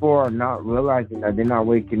 And people are not realizing that. They're not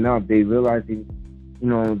waking up. They're realizing,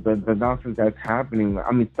 the nonsense that's happening.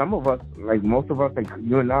 I mean, some of us, like most of us, like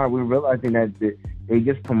you and I, we're realizing that they're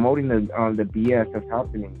just promoting the BS that's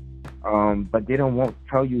happening. But they won't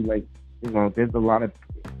tell you, like, there's a lot of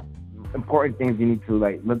important things you need to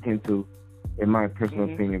look into, in my personal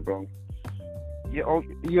opinion, bro.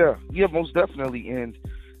 Yeah, most definitely, and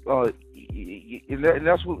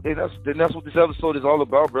that's what this episode is all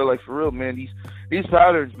about, bro. Like, for real, man. These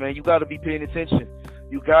patterns, man. You got to be paying attention.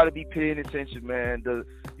 You got to be paying attention, man.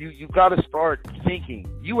 You got to start thinking.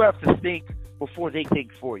 You have to think before they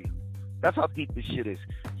think for you. That's how deep this shit is.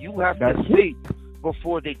 You have to think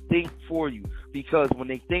before they think for you, because when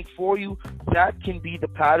they think for you, that can be the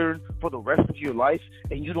pattern for the rest of your life,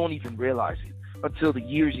 and you don't even realize it until the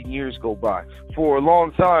years and years go by. For a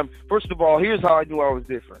long time, first of all, here's how I knew I was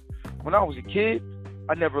different. When I was a kid,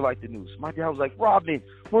 I never liked the news. My dad was like, Robin,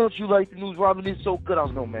 why don't you like the news? Robin, it's so good. I was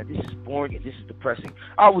like, no, man, this is boring and this is depressing.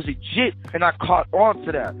 I was a jit, and I caught on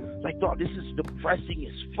to that. Like, dog, this is depressing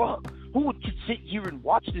as fuck. Who would sit here and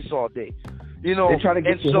watch this all day? They try to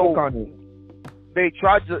get you hooked on it. They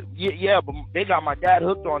tried to, but they got my dad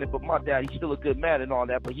hooked on it, but my dad, he's still a good man and all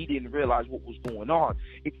that, but he didn't realize what was going on.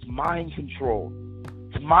 It's mind control.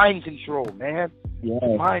 It's mind control, man. Yeah.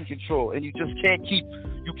 It's mind control, and you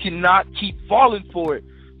cannot keep falling for it.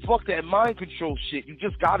 Fuck that mind control shit. You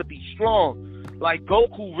just gotta be strong. Like,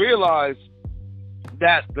 Goku realized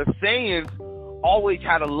that the Saiyans always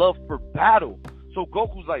had a love for battle. So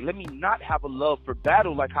Goku's like, let me not have a love for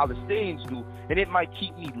battle like how the Saiyans do, and it might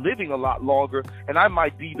keep me living a lot longer, and I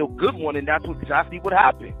might be the good one, and that's exactly what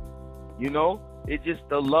happened. It's just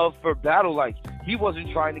the love for battle. Like, he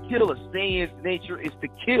wasn't trying to kill. A Saiyan's nature is to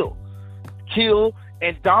kill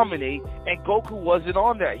and dominate, and Goku wasn't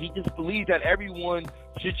on that. He just believed that everyone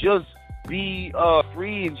should just be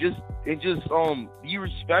free and just be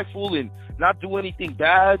respectful and not do anything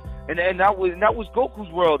bad, and that was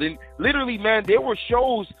Goku's world. And literally, man, there were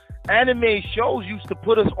anime shows used to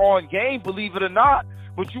put us on game, believe it or not,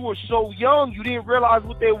 but you were so young you didn't realize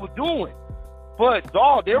what they were doing. But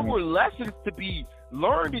dog, there were lessons to be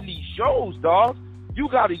learned in these shows, dog. You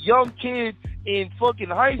got a young kid in fucking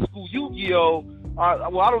high school, Yu-Gi-Oh! I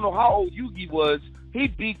don't know how old Yugi was. He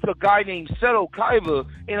beats a guy named Seto Kaiba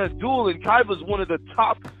in a duel, and Kaiba's one of the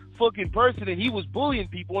top fucking person, and he was bullying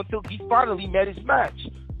people until he finally met his match.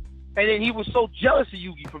 And then he was so jealous of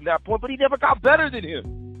Yugi from that point, but he never got better than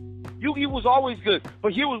him. Yugi was always good,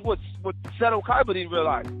 but here was what Seto Kaiba didn't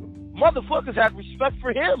realize. Motherfuckers had respect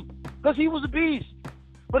for him because he was a beast,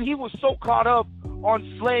 but he was so caught up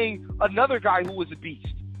on slaying another guy who was a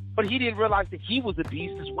beast, but he didn't realize that he was a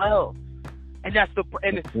beast as well. And that's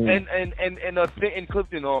and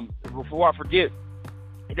Clifton, before I forget,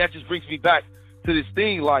 that just brings me back to this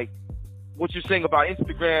thing, like what you're saying about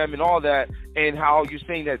Instagram and all that, and how you're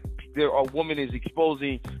saying that a woman is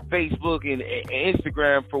exposing Facebook and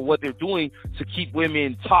Instagram for what they're doing to keep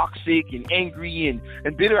women toxic and angry and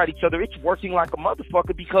bitter at each other. It's working like a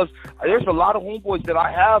motherfucker, because there's a lot of homeboys that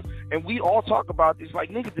I have, and we all talk about this.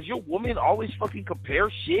 Like, nigga, does your woman always fucking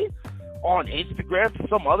compare shit on Instagram to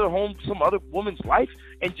some other woman's life?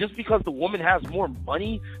 And just because the woman has more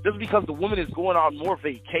money, just because the woman is going on more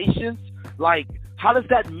vacations, like, how does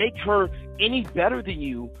that make her any better than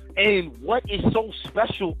you? And what is so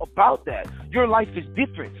special about that? Your life is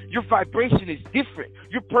different. Your vibration is different.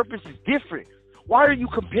 Your purpose is different. Why are you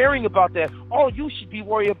comparing about that? All you should be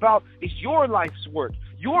worried about is your life's work,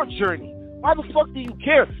 your journey. Why the fuck do you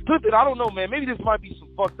care? Clifton, I don't know, man. Maybe this might be some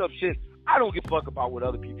fucked up shit. I don't give a fuck about what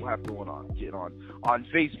other people have going on on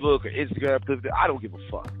Facebook or Instagram. I don't give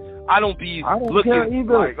a fuck. I don't looking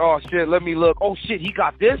like, oh shit, let me look. Oh shit, he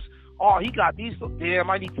got this. Oh, he got these. So damn,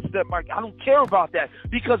 I need to step back. I don't care about that,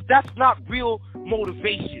 because that's not real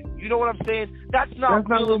motivation. You know what I'm saying? That's not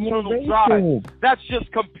real internal motivation. drive. That's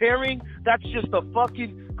just comparing. That's just a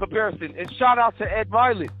fucking comparison. And shout out to Ed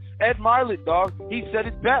Milet. Ed Milet, dog, he said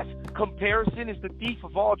it best. Comparison is the thief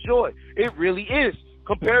of all joy. It really is.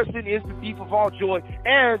 Comparison is the thief of all joy.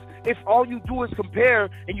 And if all you do is compare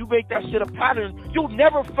and you make that shit a pattern, you'll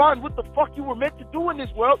never find what the fuck you were meant to do in this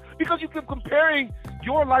world, because you keep comparing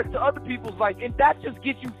your life to other people's life, and that just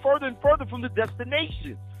gets you further and further from the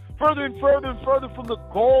destination, further and further and further from the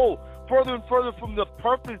goal, further and further from the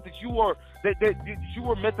purpose that you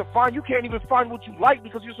were meant to find. You can't even find what you like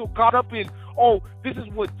because you're so caught up in, oh, this is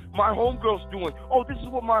what my homegirl's doing. Oh, this is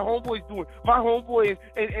what my homeboy's doing. My homeboy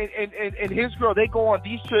and his girl, they go on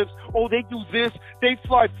these trips. Oh, they do this. They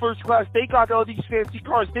fly first class. They got all these fancy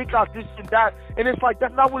cars. They got this and that. And it's like,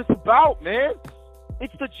 that's not what it's about, man.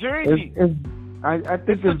 It's the journey. I think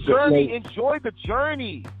it's the journey. Enjoy the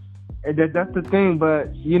journey. That's the thing,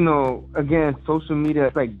 but, you know, again, social media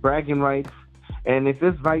is like bragging rights. And if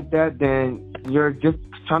it's like that, then you're just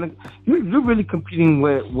you're really competing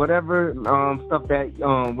with whatever stuff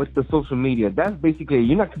that with the social media. That's basically,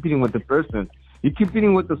 you're not competing with the person. You're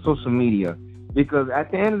competing with the social media. Because at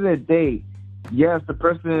the end of the day, yes, the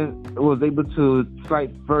person was able to fly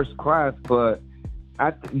first class, but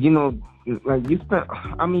you know, like you spent.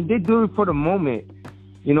 I mean, they do it for the moment.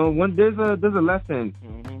 You know, when there's a lesson.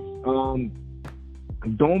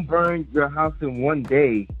 Don't burn your house in one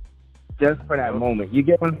day just for that moment. You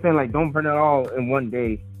get what I'm saying? Like, don't burn it all in one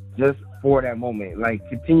day just for that moment. Like,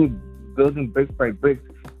 continue building bricks by bricks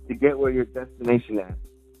to get where your destination is.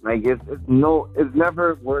 Like, it's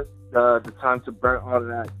never worth the time to burn all of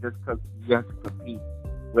that just because you have to compete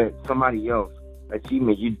with somebody else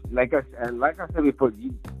achievement. You like I said before,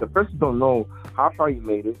 the person don't know how far you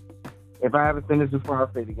made it. If I haven't said this before,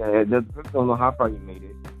 I'll say it again. The person don't know how far you made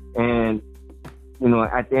it. And, you know,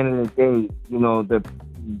 at the end of the day, you know,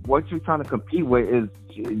 what you're trying to compete with is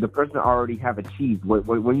the person already have achieved. What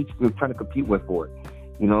you're trying to compete with for it.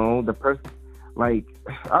 You know, the person, like,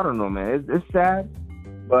 I don't know, man. It's sad,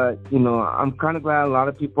 but, you know, I'm kind of glad a lot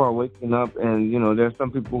of people are waking up, and, you know, there's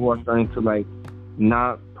some people who are starting to, like,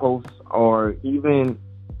 not post or even,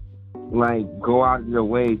 like, go out of their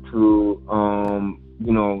way to,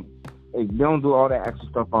 you know, they don't do all that extra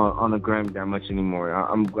stuff on the gram that much anymore.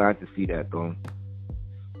 I'm glad to see that, though.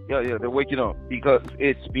 Yeah, they're waking up because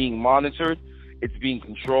it's being monitored, it's being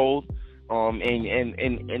controlled,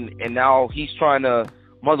 and now he's trying to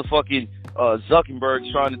motherfucking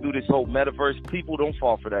Zuckerberg's trying to do this whole metaverse. People don't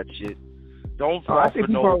fall for that shit. Don't fall for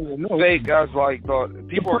no fake guys like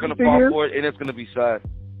people are gonna fall for it, and it's gonna be sad.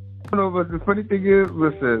 No, but the funny thing is,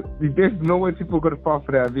 listen, there's no way people are gonna fall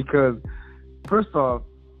for that because, first off,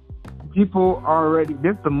 people already.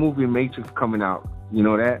 There's the movie Matrix coming out. You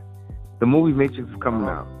know that? The movie Matrix is coming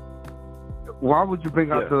out. Why would you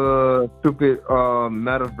bring out the stupid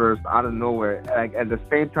metaverse out of nowhere, like at the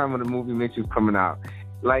same time of the movie Matrix coming out?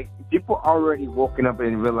 Like, people already woken up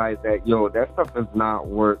and realized that, yo, that stuff is not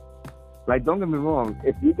worth. Like, don't get me wrong.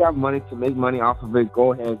 If you got money to make money off of it,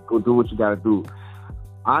 go ahead, go do what you gotta do.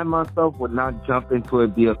 I myself would not jump into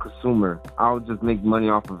it, be a consumer. I would just make money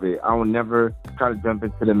off of it. I would never try to jump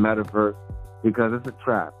into the metaverse because it's a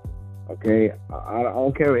trap. Okay, I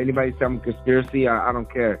don't care what anybody say I'm a conspiracy. I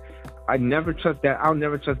don't care. I never trust that. I'll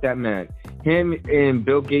never trust that man. Him and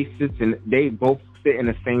Bill Gates they both sit in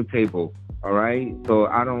the same table. All right, so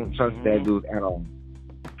I don't trust that dude at all.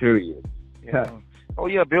 Period. Yeah. Oh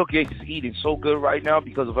yeah, Bill Gates is eating so good right now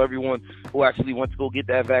because of everyone who actually went to go get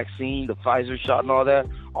that vaccine, the Pfizer shot and all that.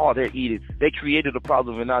 Oh, they're eating. They created a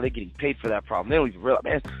problem and now they're getting paid for that problem. They don't even realize,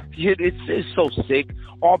 man. It's so sick.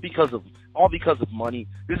 All because of money.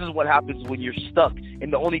 This is what happens when you're stuck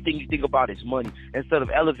and the only thing you think about is money instead of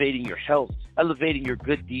elevating your health, elevating your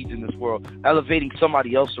good deeds in this world, elevating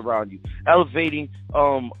somebody else around you, elevating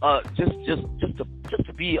just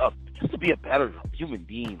to be a better human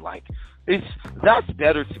being. Like, that's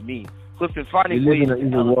better to me. Clifton, finding ways to elevate.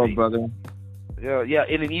 We live in an evil world, brother. Yeah,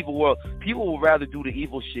 in an evil world, people would rather do the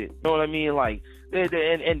evil shit. You know what I mean? Like,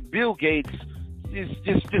 and Bill Gates.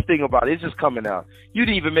 Just think about it. It's just coming out. You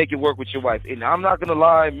didn't even make it work with your wife. And I'm not going to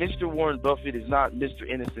lie, Mr. Warren Buffett is not Mr.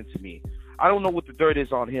 Innocent to me. I don't know what the dirt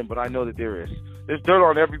is on him, but I know that there is. There's dirt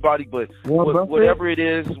on everybody, but whatever it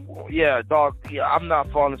is, yeah, dog, yeah, I'm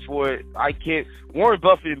not falling for it. I can't. Warren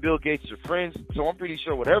Buffett and Bill Gates are friends, so I'm pretty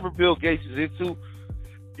sure whatever Bill Gates is into,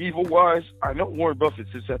 evil-wise, I know Warren Buffett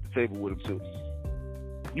sits at the table with him, too.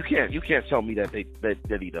 You can't tell me that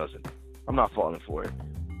he doesn't. I'm not falling for it.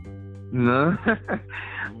 No,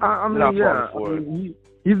 I mean, yeah.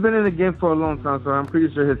 He's been in the game for a long time, so I'm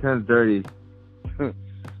pretty sure his hands dirty.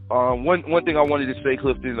 One thing I wanted to say,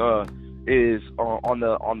 Clifton, is on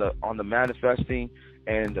the manifesting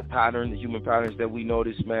and the pattern, the human patterns that we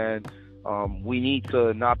notice, man. We need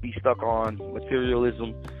to not be stuck on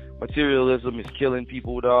materialism. Materialism is killing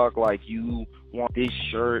people, dog. Like, you want this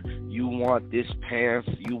shirt, you want this pants,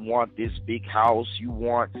 you want this big house, you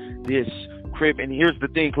want this crib. And here's the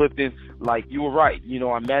thing, Clifton, like, you were right. You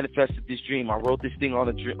know, I manifested this dream. I wrote this thing on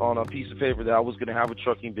a piece of paper that I was gonna have a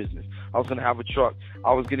trucking business. I was gonna have a truck.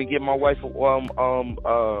 I was gonna get my wife help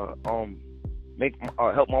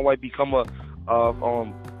my wife become a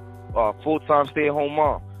full-time stay-at-home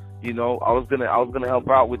mom. You know, I was gonna help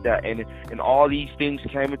out with that, and all these things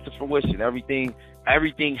came into fruition. Everything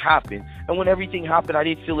happened, and when everything happened, I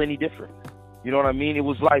didn't feel any different. You know what I mean? It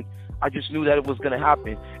was like I just knew that it was gonna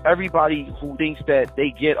happen. Everybody who thinks that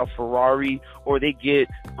they get a Ferrari or they get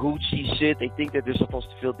Gucci shit, they think that they're supposed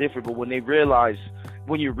to feel different. But when they realize,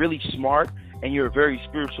 when you're really smart and you're a very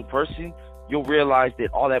spiritual person, you'll realize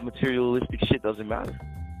that all that materialistic shit doesn't matter.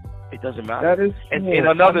 It doesn't matter. That is and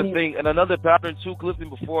another thing, and another pattern too, Clifton,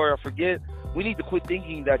 before I forget, we need to quit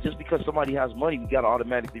thinking that just because somebody has money, we gotta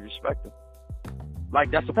automatically respect them. Like,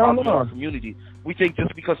 that's a problem in our community. We think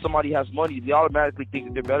just because somebody has money, we automatically think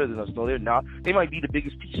that they're better than us. No, they're not. They might be the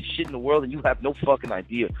biggest piece of shit in the world, and you have no fucking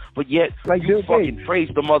idea. But yet, like, you fucking praise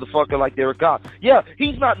the motherfucker like they're a god. Yeah,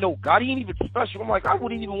 he's not no god. He ain't even special. I'm like, I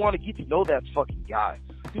wouldn't even want to get to know that fucking guy.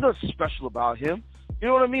 There's nothing special about him. You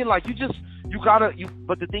know what I mean? Like,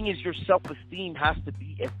 but the thing is, your self-esteem has to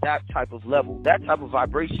be at that type of level, that type of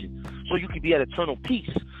vibration, so you can be at eternal peace,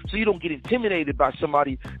 so you don't get intimidated by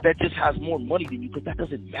somebody that just has more money than you, because that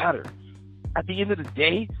doesn't matter. At the end of the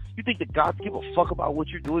day, you think that God give a fuck about what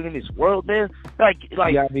you're doing in this world, man? Like,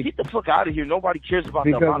 get the fuck out of here. Nobody cares about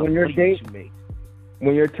the amount of money that you make.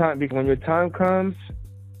 When your time comes,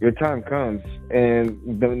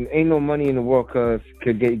 and there ain't no money in the world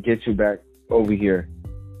could get you back over here,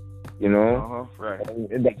 you know. Right.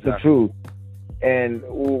 And that's the truth. And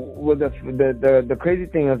well, the crazy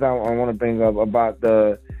thing is, I want to bring up about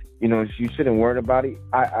the, you know, you shouldn't worry about it.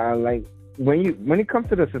 I like when it comes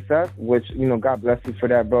to the success, which, you know, God bless you for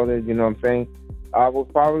that, brother. You know what I'm saying? I will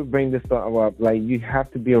probably bring this up. Like, you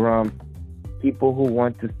have to be around people who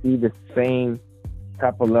want to see the same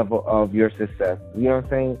type of level of your success. You know what I'm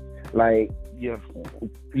saying? Like, yeah,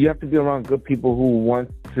 you have to be around good people who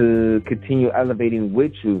want to continue elevating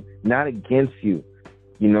with you, not against you.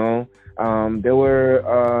 You know, there were,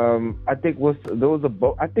 I think there was a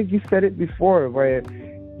boat. I think you said it before, where,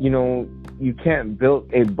 you know, you can't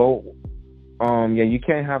build a boat. You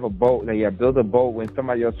can't have a boat. Build a boat when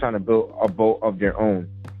somebody else trying to build a boat of their own.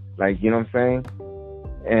 Like, you know what I'm saying?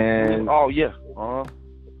 And I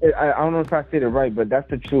don't know if I said it right, but that's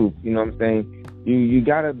the truth. You know what I'm saying? You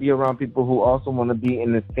gotta be around people who also want to be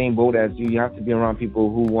in the same boat as you. You have to be around people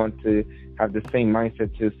who want to have the same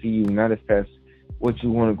mindset to see you manifest what you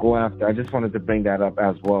want to go after. I just wanted to bring that up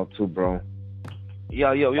as well too, bro.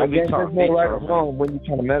 Yeah. Again, there's no right or wrong when you're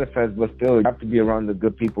trying to manifest, but still, you have to be around the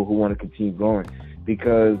good people who want to continue growing.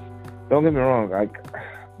 Because don't get me wrong, like,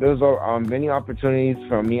 there's many opportunities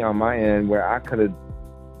for me on my end where I could have,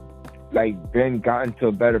 like, gotten to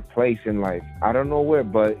a better place in life. I don't know where,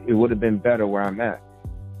 but it would have been better where I'm at.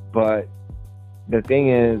 But the thing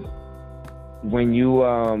is, when you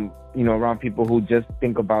around people who just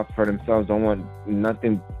think about for themselves, don't want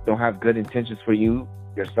nothing, don't have good intentions for you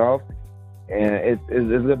yourself, and it's a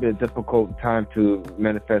little bit of a difficult time to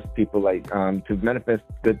manifest people, like, to manifest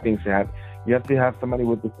good things to have. You have to have somebody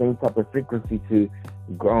with the same type of frequency to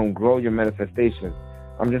grow your manifestation.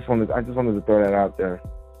 I just wanted to throw that out there.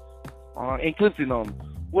 And Clifton,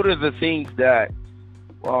 what are the things that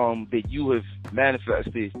you have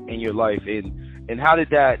manifested in your life, and how did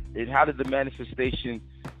the manifestation,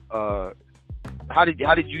 how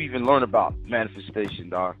did you even learn about manifestation,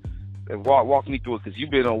 dog? And walk me through it, because you've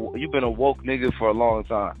been a woke nigga for a long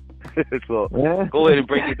time. So go ahead and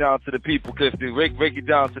break it down to the people, Clifton. Break it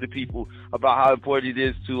down to the people about how important it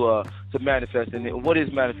is to manifest. And what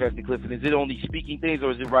is manifesting, Clifton? Is it only speaking things,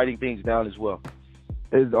 or is it writing things down as well?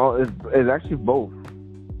 It's actually both.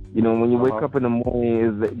 You know, when you wake up in the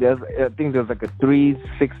morning, I think there's like a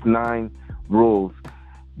 3-6-9 rules.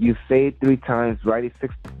 You say it 3 times, write it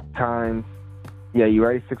 6 times. Yeah, you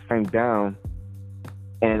write it 6 times down,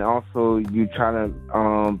 and also you try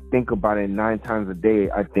to think about it 9 times a day,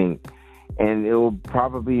 I think, and it will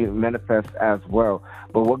probably manifest as well.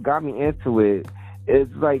 But what got me into it is,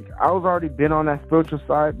 like, I was already been on that spiritual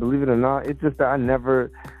side, believe it or not. It's just that I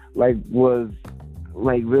never, like, was,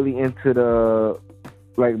 like, really into the,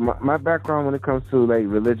 like, my background when it comes to, like,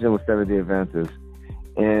 religion was Seventh-day Adventist,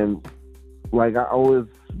 and, like, I always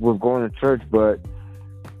was going to church. But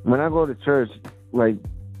when I go to church, like,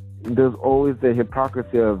 there's always the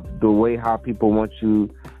hypocrisy of the way how people want you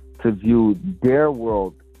to view their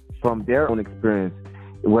world from their own experience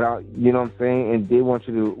without, you know what I'm saying? And they want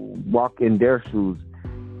you to walk in their shoes.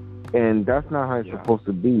 And that's not how it's supposed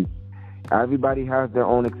to be. Everybody has their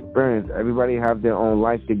own experience. Everybody has their own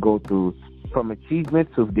life to go through, from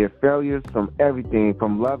achievements to their failures, from everything,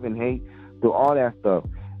 from love and hate to all that stuff.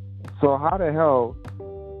 So how the hell,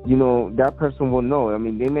 you know, that person will know? I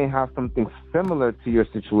mean, they may have something similar to your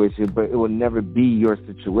situation, but it will never be your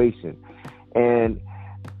situation. And,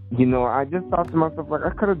 you know, I just thought to myself,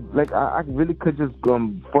 like, I really could just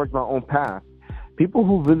forge my own path. People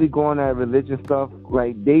who really go on that religion stuff,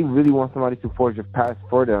 like, they really want somebody to forge a path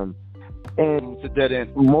for them. And it's a dead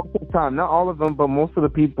end. Most of the time, not all of them, but most of the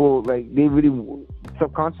people, like, they really,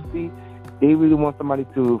 subconsciously, they really want somebody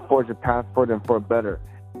to forge a path for them for better.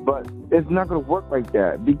 But it's not going to work like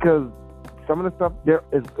that, because some of the stuff there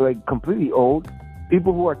is, like, completely old.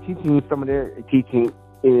 People who are teaching you some of their teaching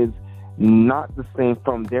is not the same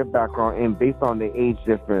from their background and based on the age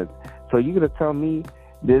difference. So you're going to tell me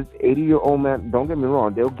this 80-year-old man, don't get me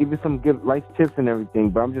wrong, they'll give you some good life tips and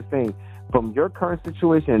everything, but I'm just saying, from your current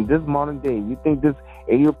situation, this modern day, you think this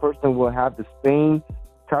 80-year-old person will have the same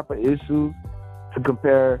type of issues to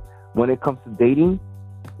compare when it comes to dating,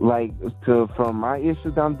 like from my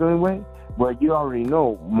issues that I'm dealing with? Well, you already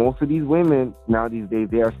know, most of these women now these days,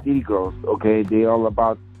 they are city girls, okay? They all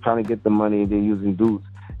about trying to get the money, they're using dudes.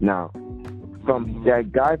 Now, from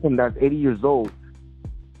that guy from that's 80 years old,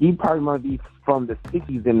 he probably might be from the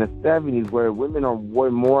 60s and the 70s, where women are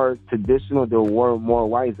more traditional, they're more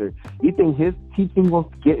wiser. You think his teaching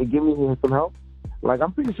will give me some help? Like,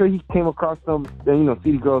 I'm pretty sure he came across some, you know,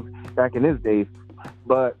 city girls back in his days,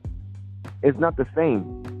 but it's not the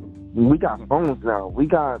same. We got phones now. We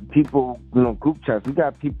got people, you know, group chats. We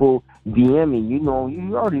got people DMing. You know,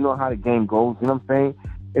 you already know how the game goes. You know what I'm saying?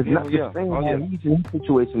 It's not the same how his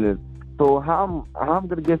situation is. So how I'm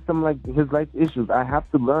gonna get some like his life issues? I have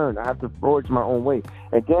to learn. I have to forge my own way.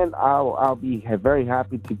 Again, I'll be very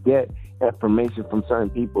happy to get information from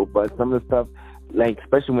certain people, but some of the stuff, like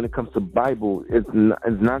especially when it comes to Bible, it's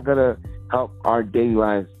not gonna help our daily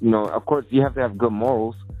lives. You know, of course, you have to have good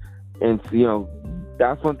morals, and you know,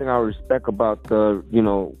 that's one thing I respect about the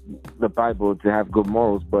Bible, to have good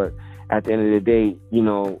morals. But at the end of the day, you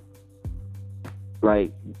know,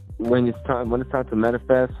 like when it's time to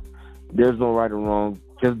manifest, there's no right or wrong.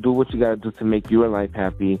 Just do what you gotta do to make your life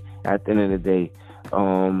happy at the end of the day.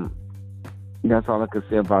 That's all I can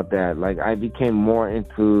say about that. Like, I became more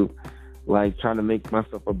into like trying to make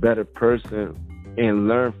myself a better person and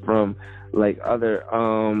learn from like other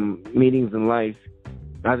meetings in life,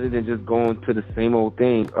 rather than just going to the same old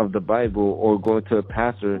thing of the Bible or going to a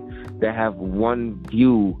pastor that have one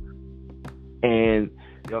view. And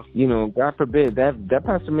you know, God forbid, that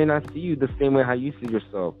pastor may not see you the same way how you see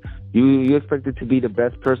yourself. You expect it to be the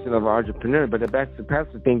best person of an entrepreneur, but the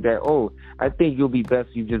pastor think that, oh, I think you'll be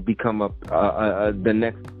best. You just become the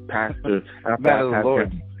next pastor. After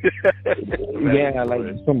Lord. Yeah, like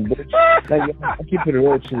some bullshit. Like, I keep it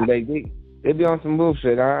real true. Like they be on some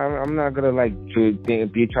bullshit. I'm not gonna like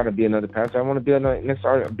try to be another pastor. I want to be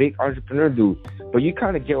a big entrepreneur dude. But you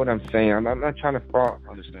kind of get what I'm saying. I'm not trying to fall.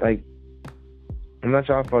 Like, I'm not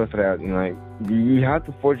trying to fall for that. You know, like, you have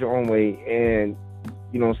to forge your own way, and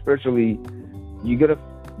you know, spiritually, you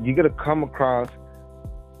gotta come across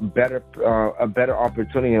a better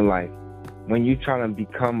opportunity in life when you're trying to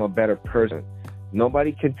become a better person.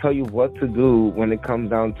 Nobody can tell you what to do when it comes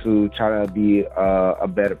down to try to be a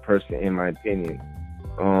better person, in my opinion.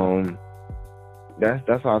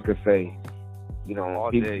 That's all I could say. You know,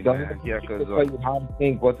 all day, man. Yeah, because tell you how to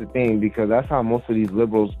think, what to think, because that's how most of these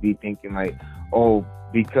liberals be thinking. Like, oh,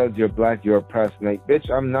 because you're black, you're oppressed. Like, bitch,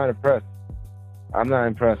 I'm not oppressed. I'm not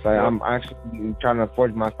impressed. Like, I'm actually trying to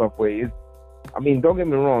forge myself ways. I mean, don't get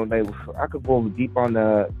me wrong. Like, I could go deep on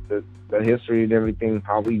the history and everything,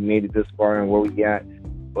 how we made it this far and where we at.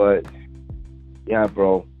 But yeah,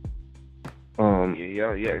 bro.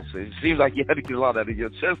 Yeah. So it seems like you had to get a lot out of your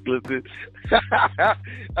chest, Clifton.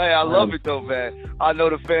 Hey, I love it though, man. I know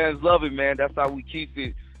the fans love it, man. That's how we keep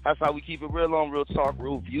it. That's how we keep it real on Real Talk,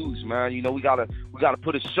 Real Views, man. You know, we gotta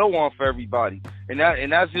put a show on for everybody, and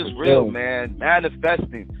that's just real, man.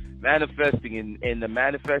 Manifesting, and the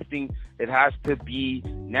manifesting, it has to be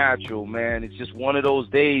natural, man. It's just one of those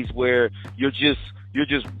days where you're just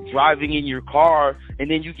driving in your car, and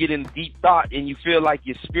then you get in deep thought, and you feel like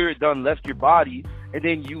your spirit done left your body, and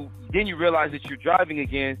then you realize that you're driving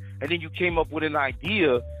again, and then you came up with an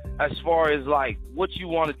idea as far as like what you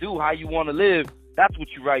want to do, how you want to live. That's what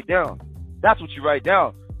you write down. That's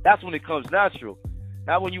when it comes natural.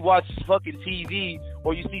 Not when you watch fucking TV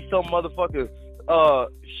or you see some motherfucker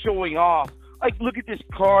showing off. Like, look at this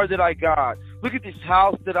car that I got. Look at this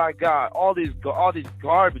house that I got. All this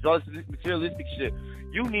garbage, all this materialistic shit.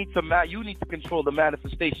 You need to control the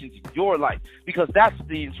manifestations of your life, because that's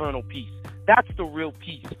the internal peace. That's the real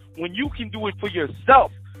peace. When you can do it for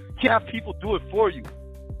yourself, you can't have people do it for you.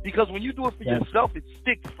 Because when you do it for yourself, it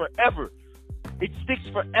sticks forever. It sticks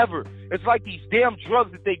forever. It's like these damn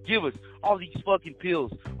drugs that they give us. All these fucking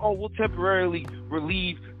pills. Oh, we'll temporarily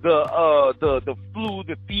relieve the flu,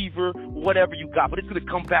 the fever, whatever you got, but it's gonna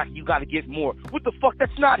come back and you gotta get more. What the fuck?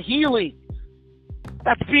 That's not healing.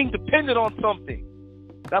 That's being dependent on something.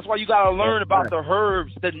 That's why you gotta learn about the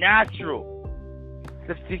herbs, the natural,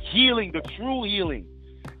 the healing, the true healing.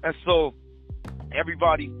 And so,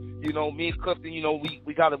 everybody, you know, me and Clifton, you know,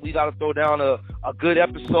 we gotta throw down a good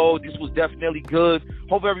episode. This was definitely good.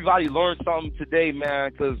 Hope everybody learned something today,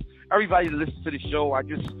 man, because everybody that listens to the show, I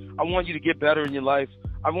want you to get better in your life.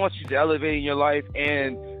 I want you to elevate in your life,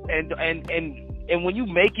 and when you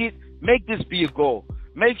make it, make this be a goal.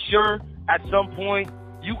 Make sure at some point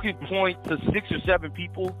you can point to 6 or 7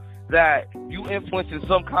 people that you influenced in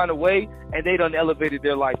some kind of way, and they done elevated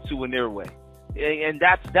their life too in their way. And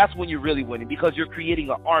that's when you're really winning, because you're creating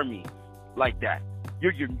an army like that.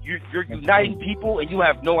 You're uniting people, and you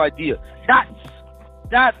have no idea.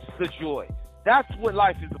 That's the joy. That's what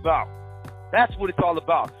life is about. That's what it's all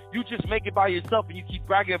about. You just make it by yourself, and you keep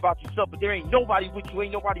bragging about yourself, but there ain't nobody with you,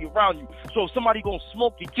 ain't nobody around you. So if somebody gonna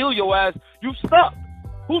smoke and kill your ass, you stuck.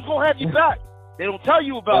 Who's gonna have you back? They don't tell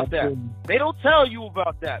you about that. They don't tell you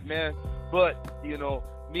about that, man. But you know,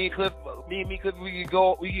 me and Cliff, we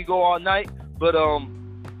can go all night. But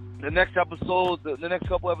the next episode, the next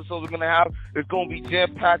couple episodes we're gonna have, is gonna be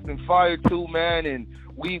jam packed and fire too, man. And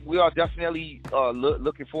we are definitely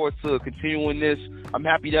looking forward to continuing this. I'm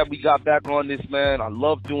happy that we got back on this, man. I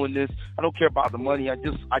love doing this. I don't care about the money. I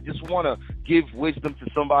just want to give wisdom to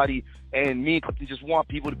somebody, and me and Clifton just want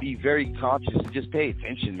people to be very conscious and just pay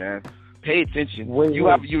attention, man. Pay attention.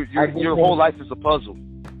 Your whole life is a puzzle.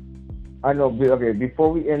 I know. Okay,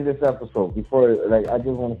 before we end this episode, I just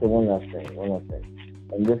want to say one last thing.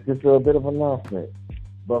 And this is a bit of an announcement.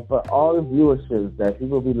 But for all the viewerships that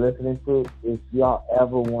people be listening to, if y'all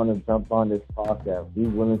ever want to jump on this podcast, be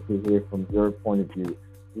willing to hear from your point of view,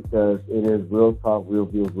 because it is real talk, real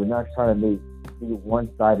views. We're not trying to be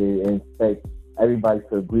one-sided and expect everybody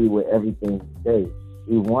to agree with everything we say.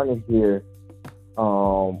 We want to hear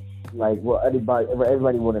what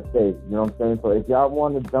everybody want to say. You know what I'm saying? So if y'all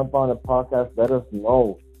want to jump on the podcast, let us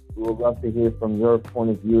know. We would love to hear from your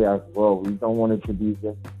point of view as well. We don't want it to be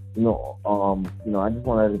just, I just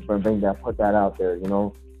want to put that out there,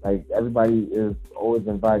 like everybody is always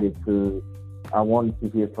invited to. I wanted to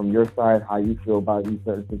hear from your side how you feel about these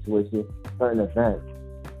certain situations, certain events.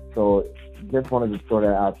 So just wanted to throw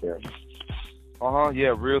that out there.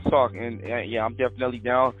 Yeah, real talk. And yeah, I'm definitely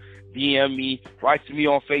down. DM me, write to me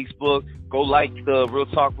on Facebook. Go like the Real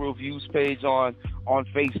Talk Real Views page on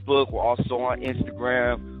Facebook. We're also on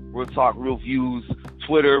Instagram, Real Talk Real Views,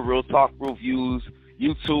 Twitter, Real Talk Real Views,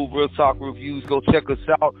 YouTube, Real Talk Real Views. Go check us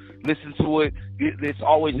out. Listen to it. It's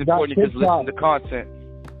always important to just listen to content.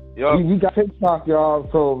 Yep. We got TikTok, y'all,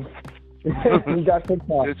 so we got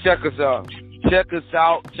TikTok. Check us out. Check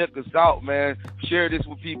us out, man. Share this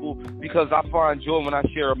with people, because I find joy when I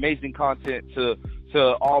share amazing content to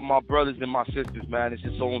all my brothers and my sisters, man. It's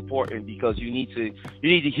just so important, because you need to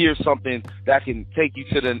hear something that can take you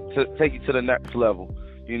to the next level,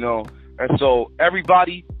 And so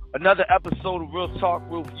everybody, another episode of Real Talk,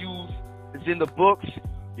 Real Views is in the books.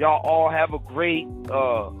 Y'all all have a great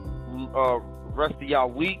rest of y'all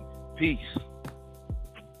week. Peace.